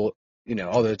feasible?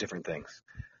 All those different things.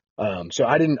 So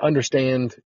I didn't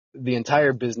understand the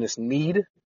entire business need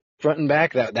front and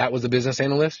back. That was the business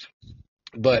analyst,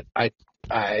 but I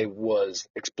was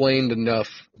explained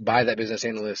enough by that business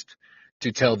analyst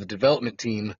to tell the development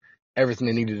team everything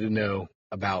they needed to know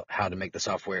about how to make the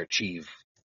software achieve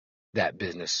that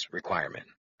business requirement.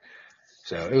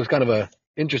 So it was kind of a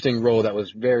interesting role that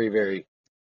was very, very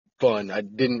fun. I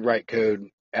didn't write code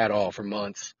at all for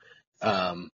months.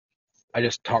 I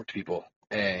just talked to people,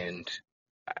 and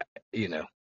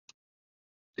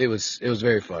it was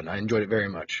very fun. I enjoyed it very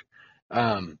much.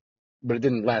 But it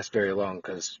didn't last very long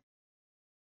because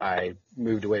I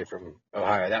moved away from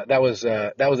Ohio. That was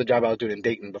a job I was doing in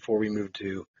Dayton before we moved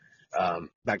to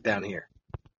back down here.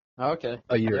 Okay.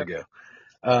 A year ago.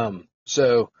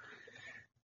 So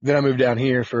then I moved down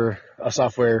here for a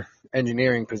software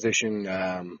engineering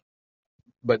position.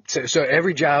 But so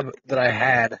every job that I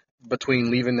had between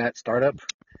leaving that startup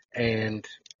and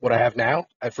what I have now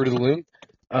at Fruit of the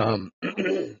Loom,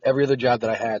 every other job that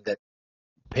I had that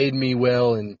paid me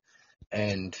well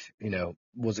and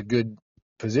was a good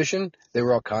position, they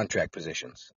were all contract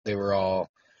positions. They were all,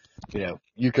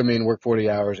 you come in, work 40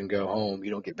 hours and go home.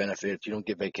 You don't get benefits. You don't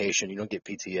get vacation. You don't get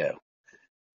PTO.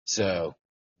 So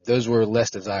those were less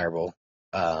desirable.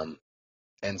 And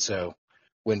so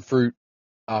when Fruit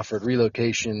offered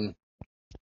relocation,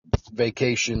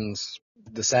 vacations,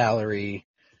 the salary,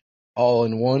 all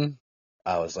in one,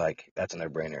 I was like, that's a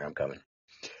no-brainer. I'm coming.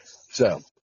 So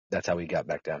that's how we got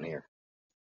back down here.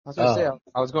 I was going to say,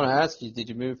 I was going to ask you, did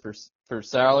you move for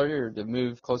salary or to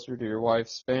move closer to your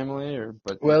wife's family,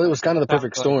 Well, it was kind of the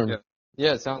perfect storm.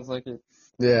 Yeah, it sounds like it.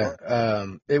 Yeah.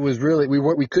 It was really,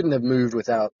 we couldn't have moved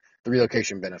without the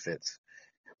relocation benefits.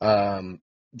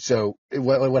 So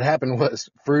what happened was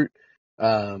Fruit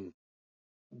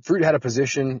had a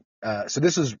position.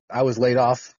 So I was laid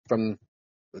off from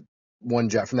one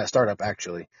job, from that startup,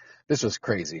 actually. This was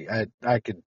crazy. I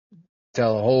could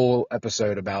tell a whole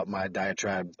episode about my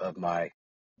diatribe of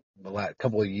the last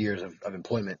couple of years of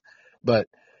employment. But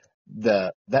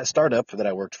that startup that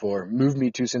I worked for moved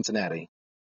me to Cincinnati.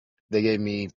 They gave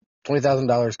me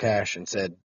 $20,000 cash and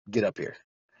said, get up here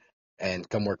and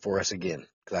come work for us again,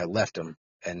 because I left them.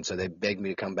 And so they begged me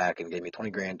to come back and gave me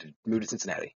 20 grand to move to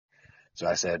Cincinnati. So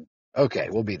I said, okay,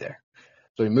 we'll be there.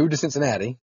 So we moved to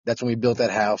Cincinnati. That's when we built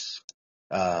that house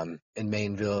in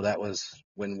Mainville. That was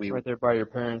when we right there by your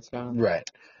parents' kind of. Right.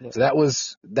 Yeah. So that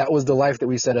was the life that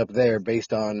we set up there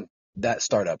based on that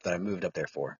startup that I moved up there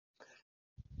for.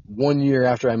 1 year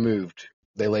after I moved,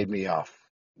 they laid me off.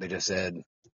 They just said,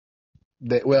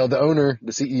 the owner,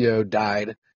 the CEO,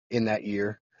 died in that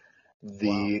year.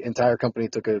 The entire company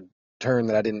took a turn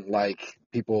that I didn't like.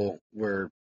 People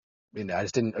were, I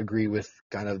just didn't agree with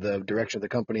kind of the direction of the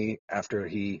company after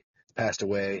he passed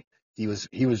away. He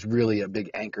was really a big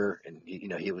anchor, and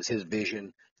it was his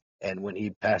vision. And when he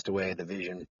passed away, the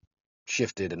vision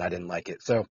shifted, and I didn't like it.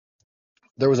 So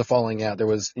there was a falling out. There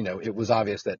was, it was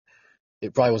obvious that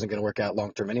it probably wasn't going to work out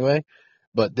long term anyway.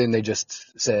 But then they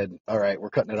just said, "All right, we're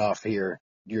cutting it off here.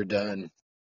 You're done.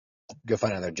 Go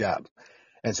find another job."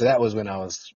 And so that was when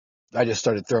I just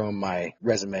started throwing my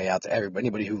resume out to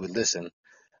anybody who would listen.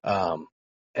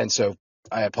 And so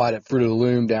I applied at Fruit of the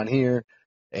Loom down here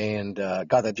and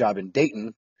got that job in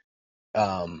Dayton.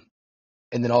 And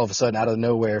then all of a sudden, out of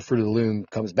nowhere, Fruit of the Loom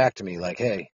comes back to me like,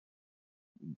 "Hey,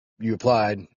 you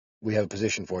applied. We have a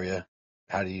position for you.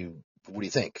 What do you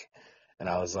think?" And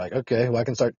I was like, "Okay, well, I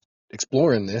can start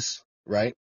exploring this,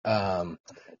 right?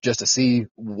 Just to see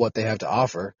what they have to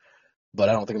offer. But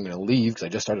I don't think I'm going to leave because I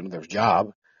just started another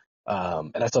job.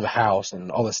 And I still have a house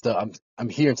and all this stuff. I'm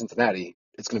here in Cincinnati.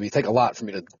 It's going to take a lot for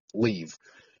me to leave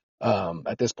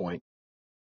at this point."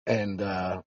 And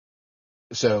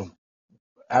so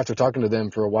after talking to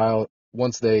them for a while,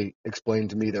 once they explained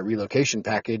to me their relocation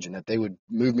package and that they would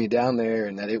move me down there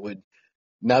and that it would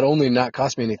not only not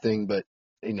cost me anything, but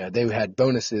they had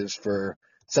bonuses for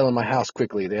selling my house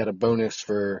quickly. They had a bonus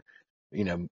for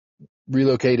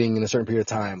relocating in a certain period of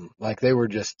time. Like they were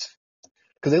just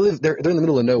because they're in the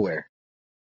middle of nowhere,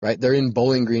 right? They're in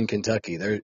Bowling Green, Kentucky.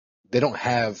 They don't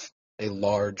have a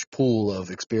large pool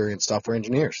of experienced software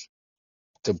engineers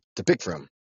to pick from,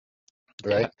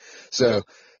 right? Yeah. So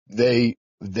they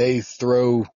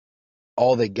throw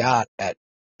all they got at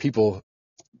people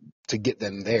to get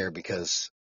them there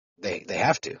because they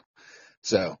have to.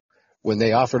 So when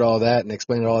they offered all that and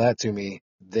explained all that to me,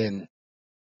 then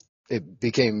it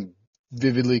became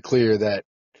vividly clear that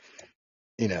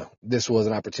this was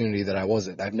an opportunity that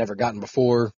I've never gotten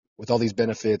before with all these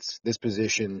benefits, this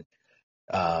position.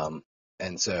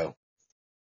 And so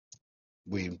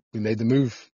we made the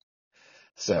move.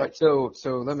 So, Right. So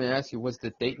let me ask you, was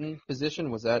the Dayton position,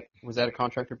 was that a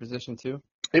contractor position too?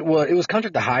 it was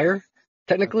contract to hire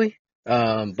technically.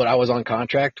 But I was on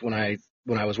contract when I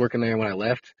was working there when I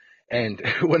left. And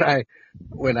when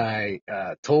I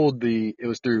told it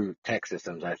was through Tech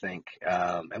Systems, I think.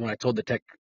 And when I told the tech,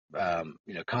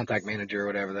 contact manager or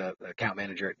whatever, the account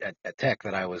manager at Tech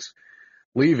that I was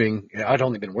leaving, I'd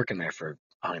only been working there for,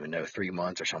 I don't even know, 3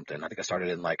 months or something. I think I started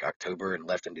in like October and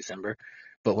left in December.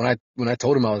 But when I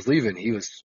told him I was leaving, he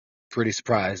was pretty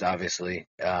surprised, obviously.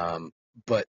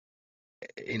 But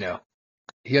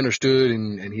he understood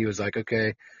and he was like,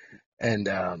 okay. And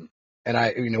I,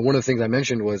 one of the things I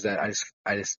mentioned was that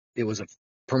I just it was a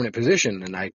permanent position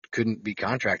and I couldn't be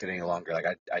contracted any longer. Like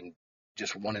I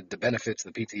just wanted the benefits,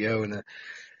 the PTO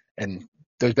and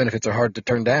those benefits are hard to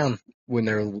turn down when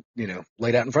they're,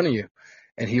 laid out in front of you.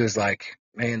 And he was like,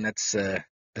 "Man,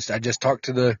 I just talked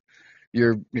to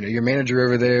your manager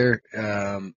over there,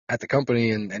 at the company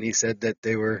and he said that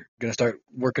they were going to start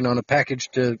working on a package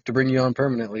to bring you on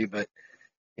permanently, but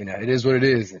it is what it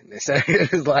is." And they said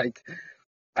it was like,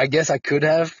 I guess I could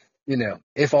have,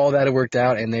 if all that had worked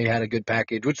out and they had a good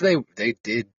package, which they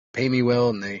did pay me well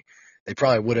and they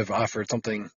probably would have offered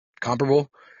something comparable,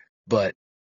 but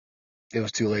it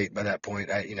was too late by that point.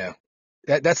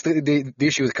 That's the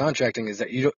issue with contracting is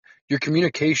that your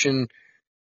communication,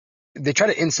 they try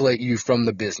to insulate you from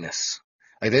the business.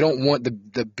 Like they don't want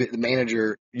the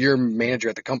manager, your manager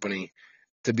at the company,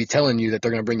 to be telling you that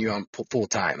they're going to bring you on full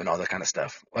time and all that kind of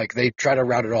stuff. Like they try to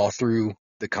route it all through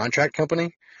the contract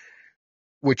company,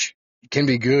 which can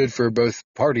be good for both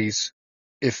parties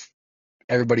if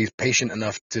everybody's patient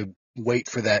enough to wait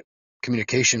for that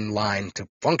communication line to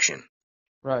function.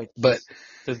 Right. But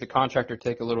Does the contractor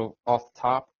take a little off the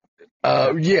top?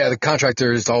 yeah, the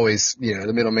contractor is always,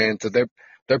 the middleman. So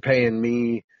they're paying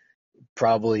me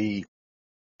probably,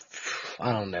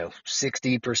 I don't know,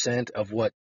 60% of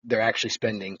what they're actually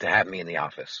spending to have me in the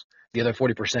office. The other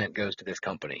 40% goes to this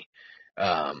company.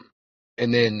 And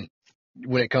then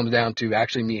when it comes down to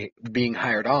actually me being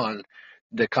hired on,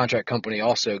 the contract company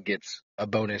also gets a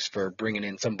bonus for bringing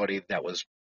in somebody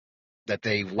that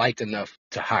they liked enough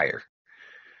to hire.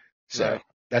 So Right.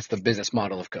 that's the business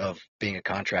model of being a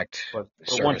contract But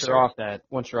servicer.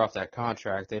 once you're off that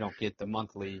contract, they don't get the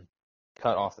monthly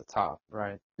cut off the top,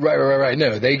 right? Right.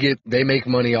 No, they make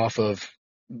money off of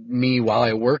me while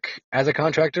I work as a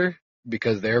contractor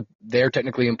because they're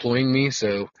technically employing me.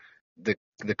 So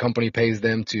the company pays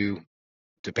them to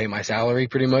pay my salary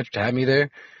pretty much to have me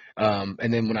there.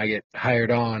 And then when I get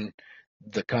hired on,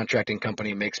 the contracting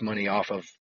company makes money off of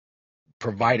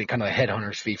providing kind of a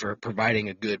headhunter's fee for providing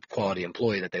a good quality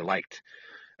employee that they liked.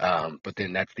 But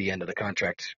then that's the end of the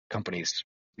contract company's,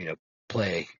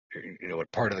 play,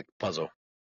 part of the puzzle.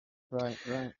 Right.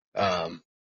 Um,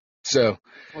 So, I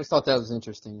always thought that was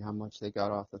interesting how much they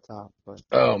got off the top, but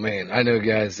oh man, I know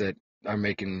guys that are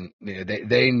making,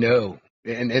 they know,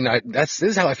 and this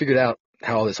is how I figured out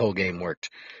how all this whole game worked.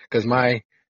 Because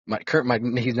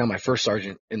he's now my first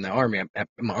sergeant in the Army, at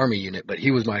my Army unit, but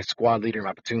he was my squad leader,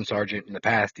 my platoon sergeant in the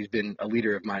past. He's been a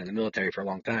leader of mine in the military for a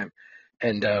long time.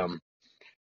 And,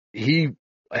 he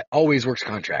always works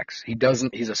contracts.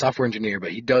 He's a software engineer,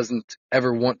 but he doesn't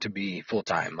ever want to be full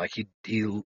time. Like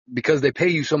because they pay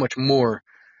you so much more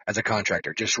as a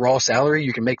contractor, just raw salary,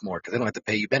 you can make more because they don't have to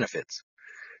pay you benefits.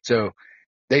 So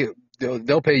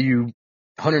they'll pay you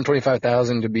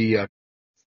 $125,000 to be a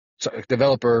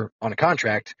developer on a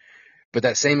contract, but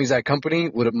that same exact company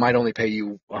might only pay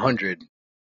you $100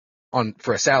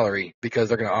 for a salary because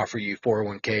they're going to offer you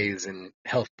 401ks and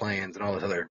health plans and all those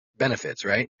other benefits,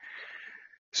 right?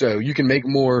 So you can make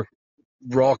more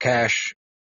raw cash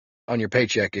on your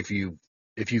paycheck if you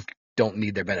don't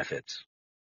need their benefits.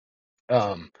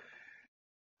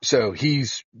 So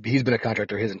he's been a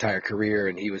contractor his entire career,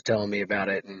 and he was telling me about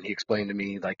it, and he explained to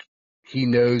me, like, he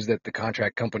knows that the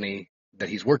contract company that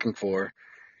he's working for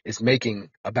is making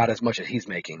about as much as he's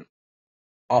making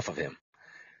off of him.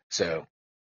 So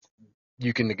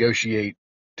you can negotiate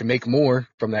to make more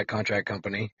from that contract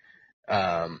company,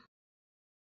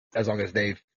 as long as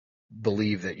they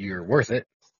believe that you're worth it,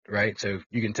 right? So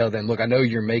you can tell them, look, I know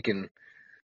you're making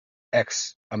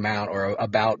X amount, or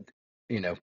about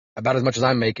as much as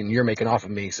I'm making, you're making off of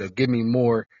me. So give me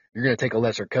more. You're going to take a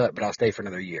lesser cut, but I'll stay for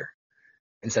another year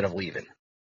instead of leaving.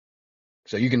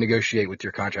 So you can negotiate with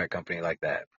your contract company like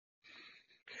that.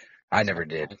 I never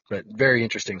did, but very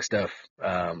interesting stuff.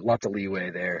 Lots of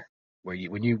leeway there where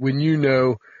when you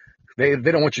know, they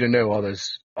don't want you to know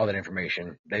all that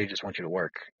information. They just want you to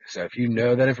work. So if you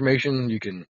know that information, you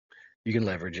can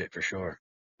leverage it for sure.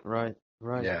 right.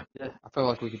 Yeah. I feel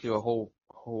like we could do a whole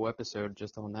episode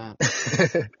just on that.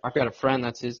 I've got a friend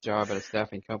that's his job at a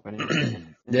staffing company.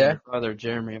 And Yeah. my brother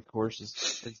Jeremy, of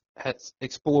course, has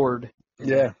explored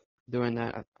doing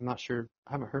that. I'm not sure.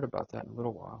 I haven't heard about that in a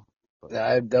little while. But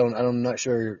I'm not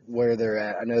sure where they're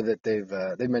at. I know that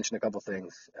they've mentioned a couple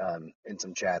things in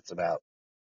some chats about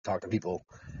talking to people.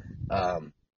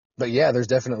 But yeah, there's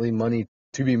definitely money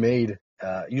to be made.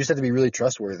 You just have to be really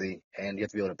trustworthy, and you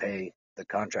have to be able to pay the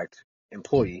contract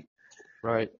employee.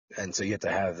 right. And so you have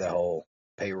to have the whole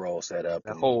payroll set up.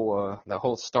 The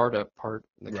whole startup part,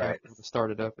 the Right. capital to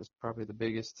start it up is probably the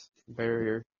biggest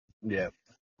barrier. Yeah.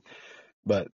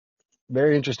 But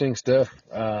very interesting stuff.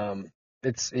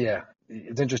 It's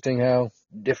interesting how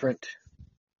different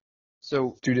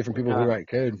So two different people who write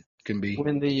code can be.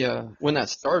 when that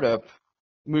startup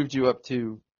moved you up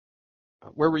to,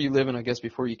 where were you living, I guess,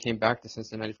 before you came back to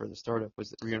Cincinnati for the startup? Were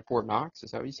you in Fort Knox?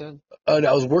 Is that what you said?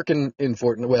 I was working in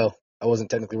well, I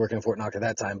wasn't technically working in Fort Knox at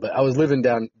that time, but I was living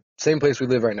down same place we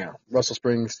live right now, Russell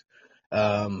Springs.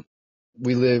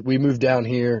 We moved down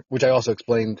here, which I also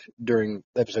explained during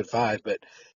episode 5, but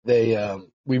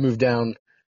we moved down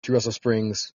to Russell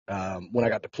Springs when I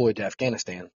got deployed to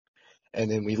Afghanistan,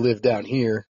 and then we lived down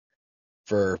here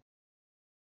for,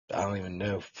 I don't even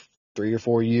know, 3 or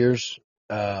 4 years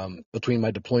between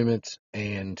my deployments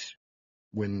and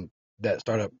when that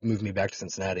startup moved me back to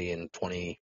Cincinnati in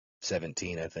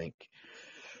 2017, I think.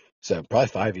 So probably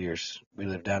 5 years we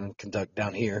lived down in Kentucky,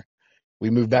 down here. We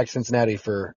moved back to Cincinnati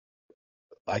for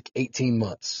like 18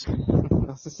 months. I was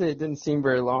going to say, it didn't seem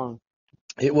very long.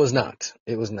 It was not.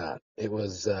 It was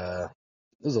a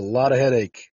lot of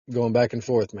headache going back and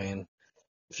forth, man.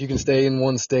 If you can stay in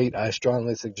one state, I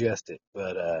strongly suggest it.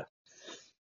 But,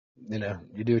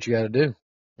 you do what you got to do.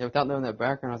 Yeah, without knowing that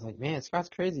background, I was like, man, Scott's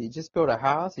crazy. He just built a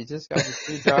house. He just got this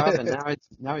new job, and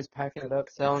now he's packing it up,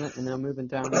 selling it, and now moving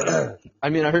down there. I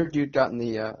mean, I heard you'd gotten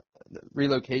the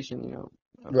relocation,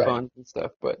 Right. funds and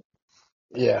stuff, but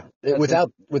yeah,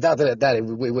 without that, it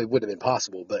wouldn't have been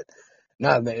possible. But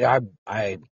no, there's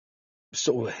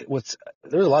a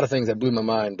lot of things that blew my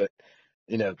mind. But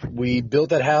we built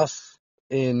that house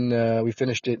we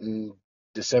finished it in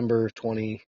December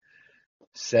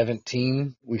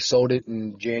 2017. We sold it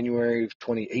in January of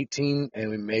 2018, and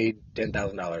we made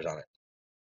 $10,000 on it.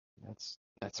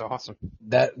 that's awesome.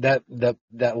 That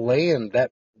land,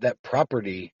 that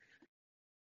property,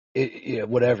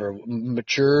 whatever,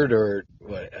 matured, or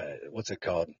what's it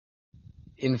called?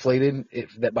 Inflated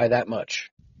that by that much,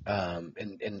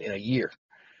 in a year.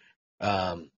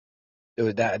 It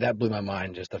was that blew my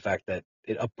mind, just the fact that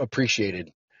it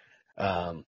appreciated,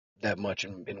 that much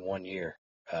in 1 year.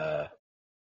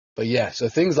 But yeah, so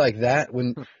things like that,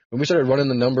 when we started running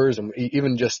the numbers, and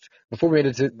even just before we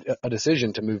made a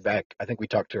decision to move back, I think we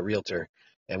talked to a realtor,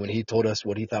 and when he told us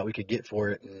what he thought we could get for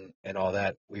it and all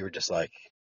that, we were just like,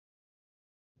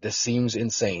 this seems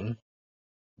insane,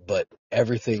 but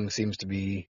everything seems to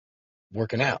be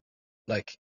working out.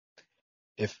 Like,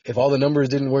 if all the numbers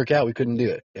didn't work out, we couldn't do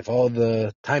it. If all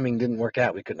the timing didn't work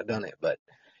out, we couldn't have done it. But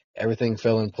everything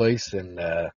fell in place, and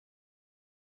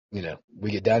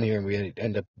we get down here and we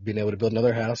end up being able to build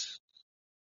another house.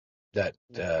 That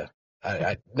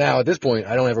I now at this point,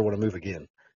 I don't ever want to move again.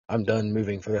 I'm done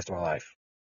moving for the rest of my life.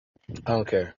 I don't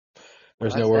care.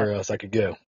 There's nowhere else I could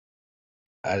go.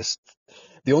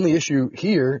 The only issue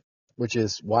here, which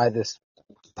is why this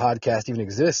podcast even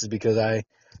exists, is because I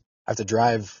have to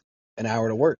drive an hour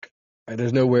to work. Like,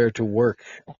 there's nowhere to work.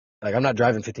 Like, I'm not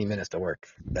driving 15 minutes to work.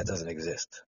 That doesn't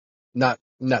exist. Not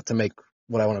to make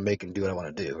what I want to make and do what I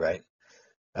want to do, right?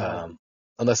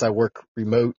 Unless I work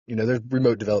remote. There's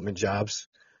remote development jobs,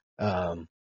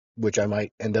 which I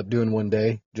might end up doing one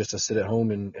day just to sit at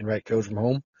home and write code from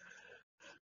home.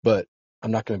 But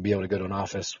I'm not going to be able to go to an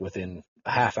office within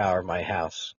a half hour of my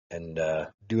house and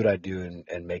do what I do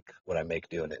and make what I make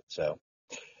doing it. So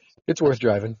it's worth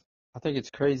driving. I think it's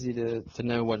crazy to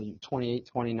know what, 28,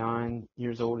 29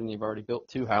 years old and you've already built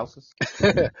 2 houses.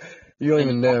 You don't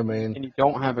even know, man. And you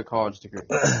don't have a college degree.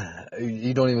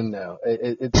 You don't even know.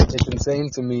 It's insane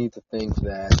to me to think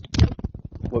that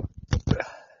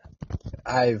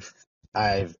I've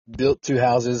built 2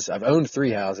 houses. I've owned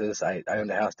 3 houses. I owned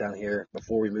a house down here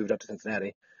before we moved up to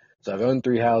Cincinnati. So I've owned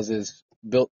 3 houses,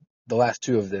 built the last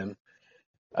 2 of them.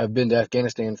 I've been to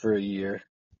Afghanistan for a year.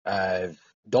 I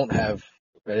do have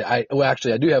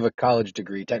a college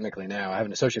degree technically now. I have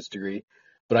an associate's degree,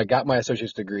 but I got my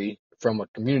associate's degree from a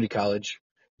community college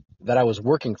that I was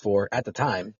working for at the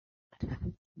time,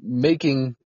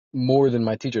 making more than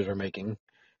my teachers were making,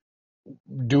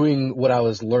 doing what I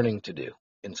was learning to do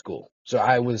in school. So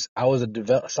I was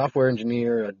a software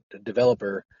engineer, a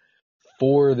developer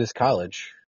for this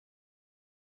college,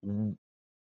 and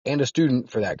a student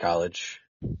for that college,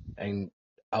 and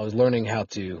I was learning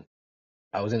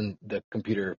I was in the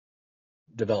computer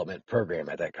development program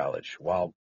at that college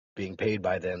while being paid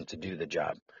by them to do the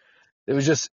job. It was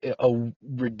just a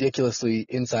ridiculously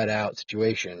inside out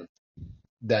situation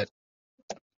that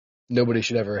nobody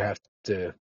should ever have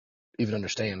to even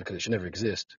understand because it should never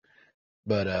exist.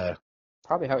 But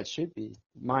probably how it should be,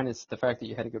 minus the fact that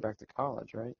you had to go back to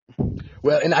college, right?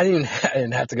 Well, and I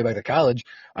didn't have to go back to college.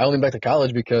 I only went back to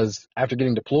college because after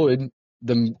getting deployed,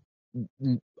 the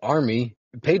Army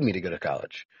paid me to go to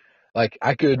college. Like,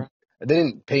 they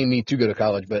didn't pay me to go to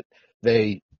college, but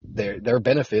their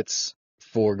benefits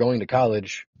for going to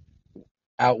college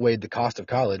outweighed the cost of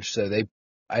college. So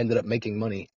I ended up making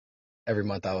money every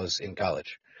month I was in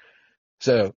college.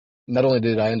 So not only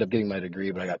did I end up getting my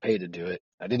degree, but I got paid to do it.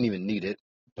 I didn't even need it,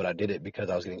 but I did it because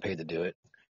I was getting paid to do it.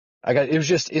 It was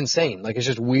just insane. Like, it's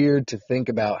just weird to think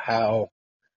about how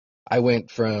I went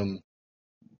from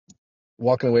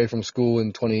walking away from school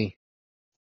in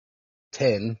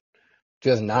 2009,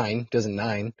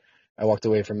 I walked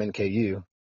away from NKU,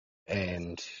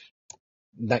 and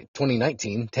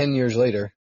 2019, 10 years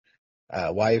later,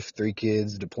 wife, 3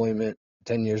 kids, deployment,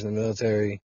 10 years in the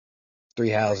military, 3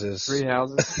 houses. 3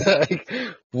 houses. Like,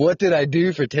 what did I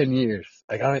do for 10 years?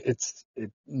 Like,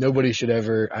 nobody should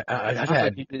ever. I've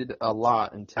had. You did a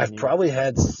lot in 10 years. I've probably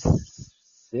had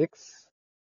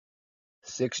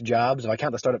 6 jobs. If I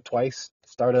count the startup twice,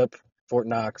 startup, Fort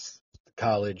Knox,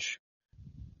 college,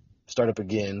 startup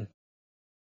again.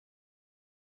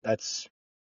 That's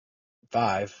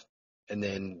 5, and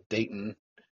then Dayton,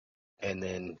 and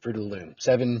then Fruit of the Loom.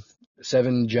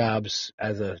 7 jobs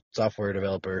as a software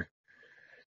developer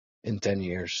in 10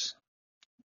 years.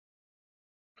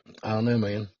 I don't know,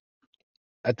 man.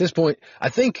 At this point, I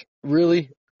think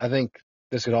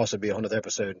this could also be a whole other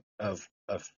episode of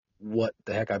what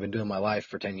the heck I've been doing in my life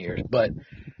for 10 years. But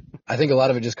I think a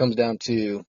lot of it just comes down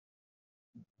to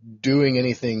doing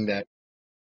anything that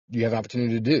you have an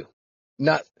opportunity to do.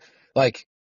 Not like,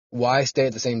 why stay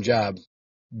at the same job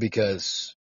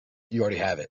because you already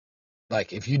have it?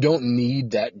 Like, if you don't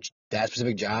need that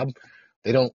specific job,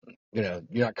 they don't, you're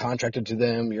not contracted to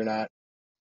them. You're not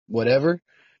whatever.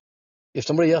 If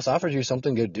somebody else offers you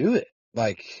something, go do it.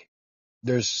 Like,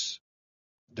 there's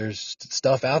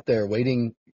stuff out there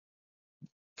waiting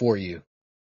for you,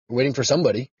 waiting for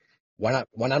somebody. Why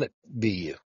not it be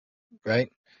you?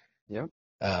 Right? Yep.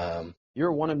 You're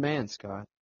a wanted man, Scott.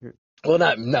 Well,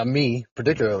 not me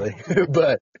particularly,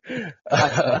 but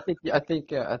I think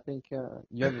you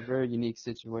have a very unique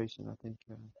situation.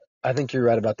 I think you're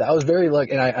right about that. I was very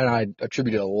lucky, and I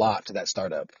attributed a lot to that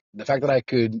startup. The fact that I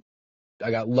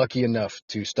got lucky enough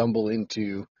to stumble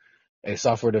into a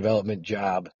software development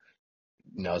job.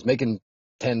 I was making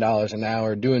 $10 an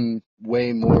hour, doing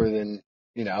way more than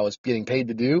I was getting paid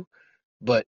to do,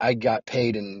 but I got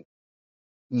paid in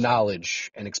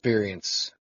knowledge and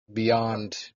experience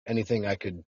beyond anything I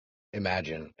could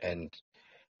imagine. And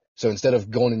so instead of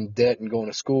going in debt and going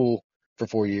to school for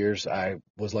 4 years, I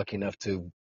was lucky enough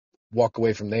to walk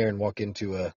away from there and walk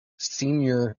into a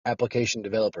senior application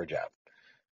developer job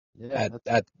Yeah,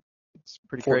 at it's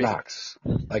pretty Fort crazy. Knox.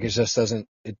 Like it just doesn't,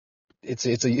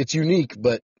 it's unique,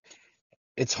 but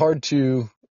it's hard to,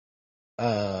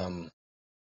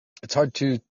 it's hard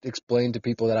to explain to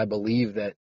people that I believe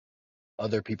that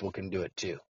other people can do it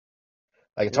too.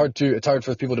 Like it's hard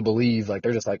for people to believe, like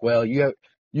they're just like, well, you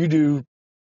do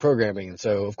programming, and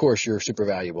so of course you're super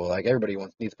valuable. Like everybody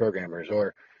needs programmers,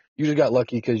 or you just got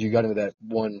lucky because you got into that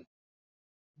one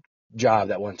job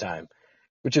that one time,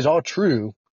 which is all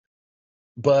true,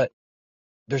 but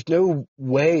there's no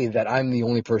way that I'm the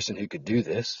only person who could do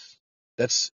this.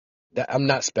 That I'm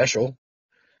not special.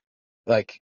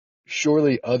 Like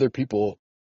surely other people,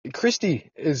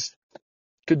 Christy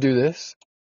could do this.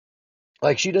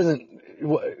 Like she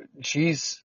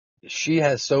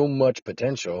has so much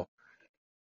potential.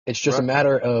 It's just a Right.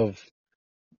 matter of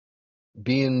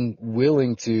being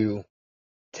willing to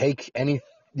take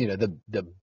the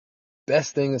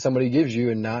best thing that somebody gives you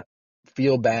and not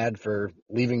feel bad for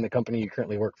leaving the company you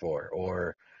currently work for,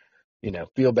 or,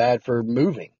 feel bad for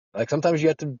moving. Like sometimes you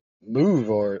have to move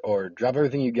or drop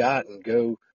everything you got and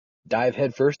go dive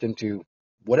headfirst into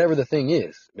whatever the thing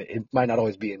is. It might not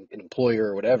always be an employer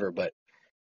or whatever, but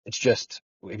it's just,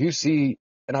 if you see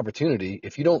an opportunity,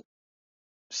 if you don't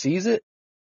seize it,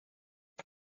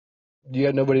 you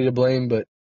have nobody to blame but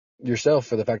yourself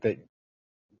for the fact that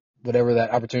whatever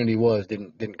that opportunity was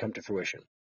didn't come to fruition,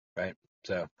 right?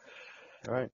 So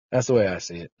Right. that's the way I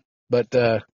see it. But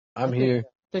I'm here.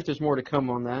 I think there's more to come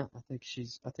on that. I think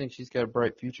she's got a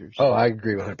bright future. Oh, I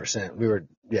agree 100%.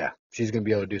 She's going to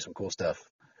be able to do some cool stuff.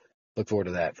 Look forward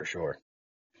to that for sure.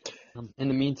 In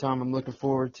the meantime, I'm looking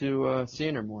forward to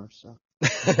seeing her more. So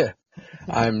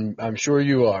I'm sure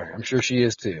you are. I'm sure she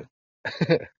is too.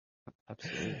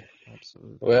 absolutely.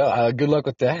 Well, good luck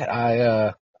with that.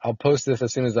 I'll post this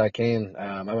as soon as I can.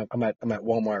 I'm at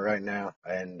Walmart right now,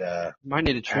 and Might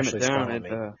need to trim Ashley's it down. calling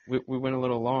me. We went a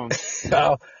little long.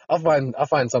 I'll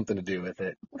find something to do with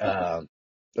it.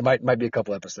 It might be a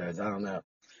couple episodes. I don't know,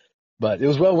 but it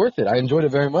was well worth it. I enjoyed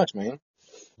it very much, man.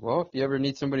 Well, if you ever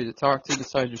need somebody to talk to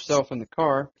besides yourself in the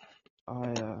car,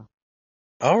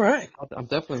 All right. I'm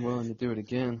definitely willing to do it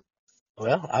again.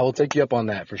 Well, I will take you up on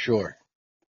that for sure.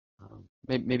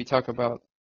 Maybe talk about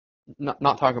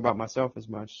not talk about myself as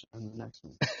much on the next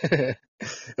one.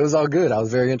 It was all good. I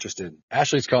was very interested.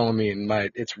 Ashley's calling me,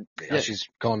 and she's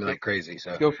calling me like crazy.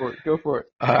 So Go for it.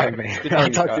 all right, man.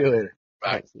 I'll talk to you later.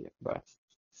 Bye. See ya. Bye.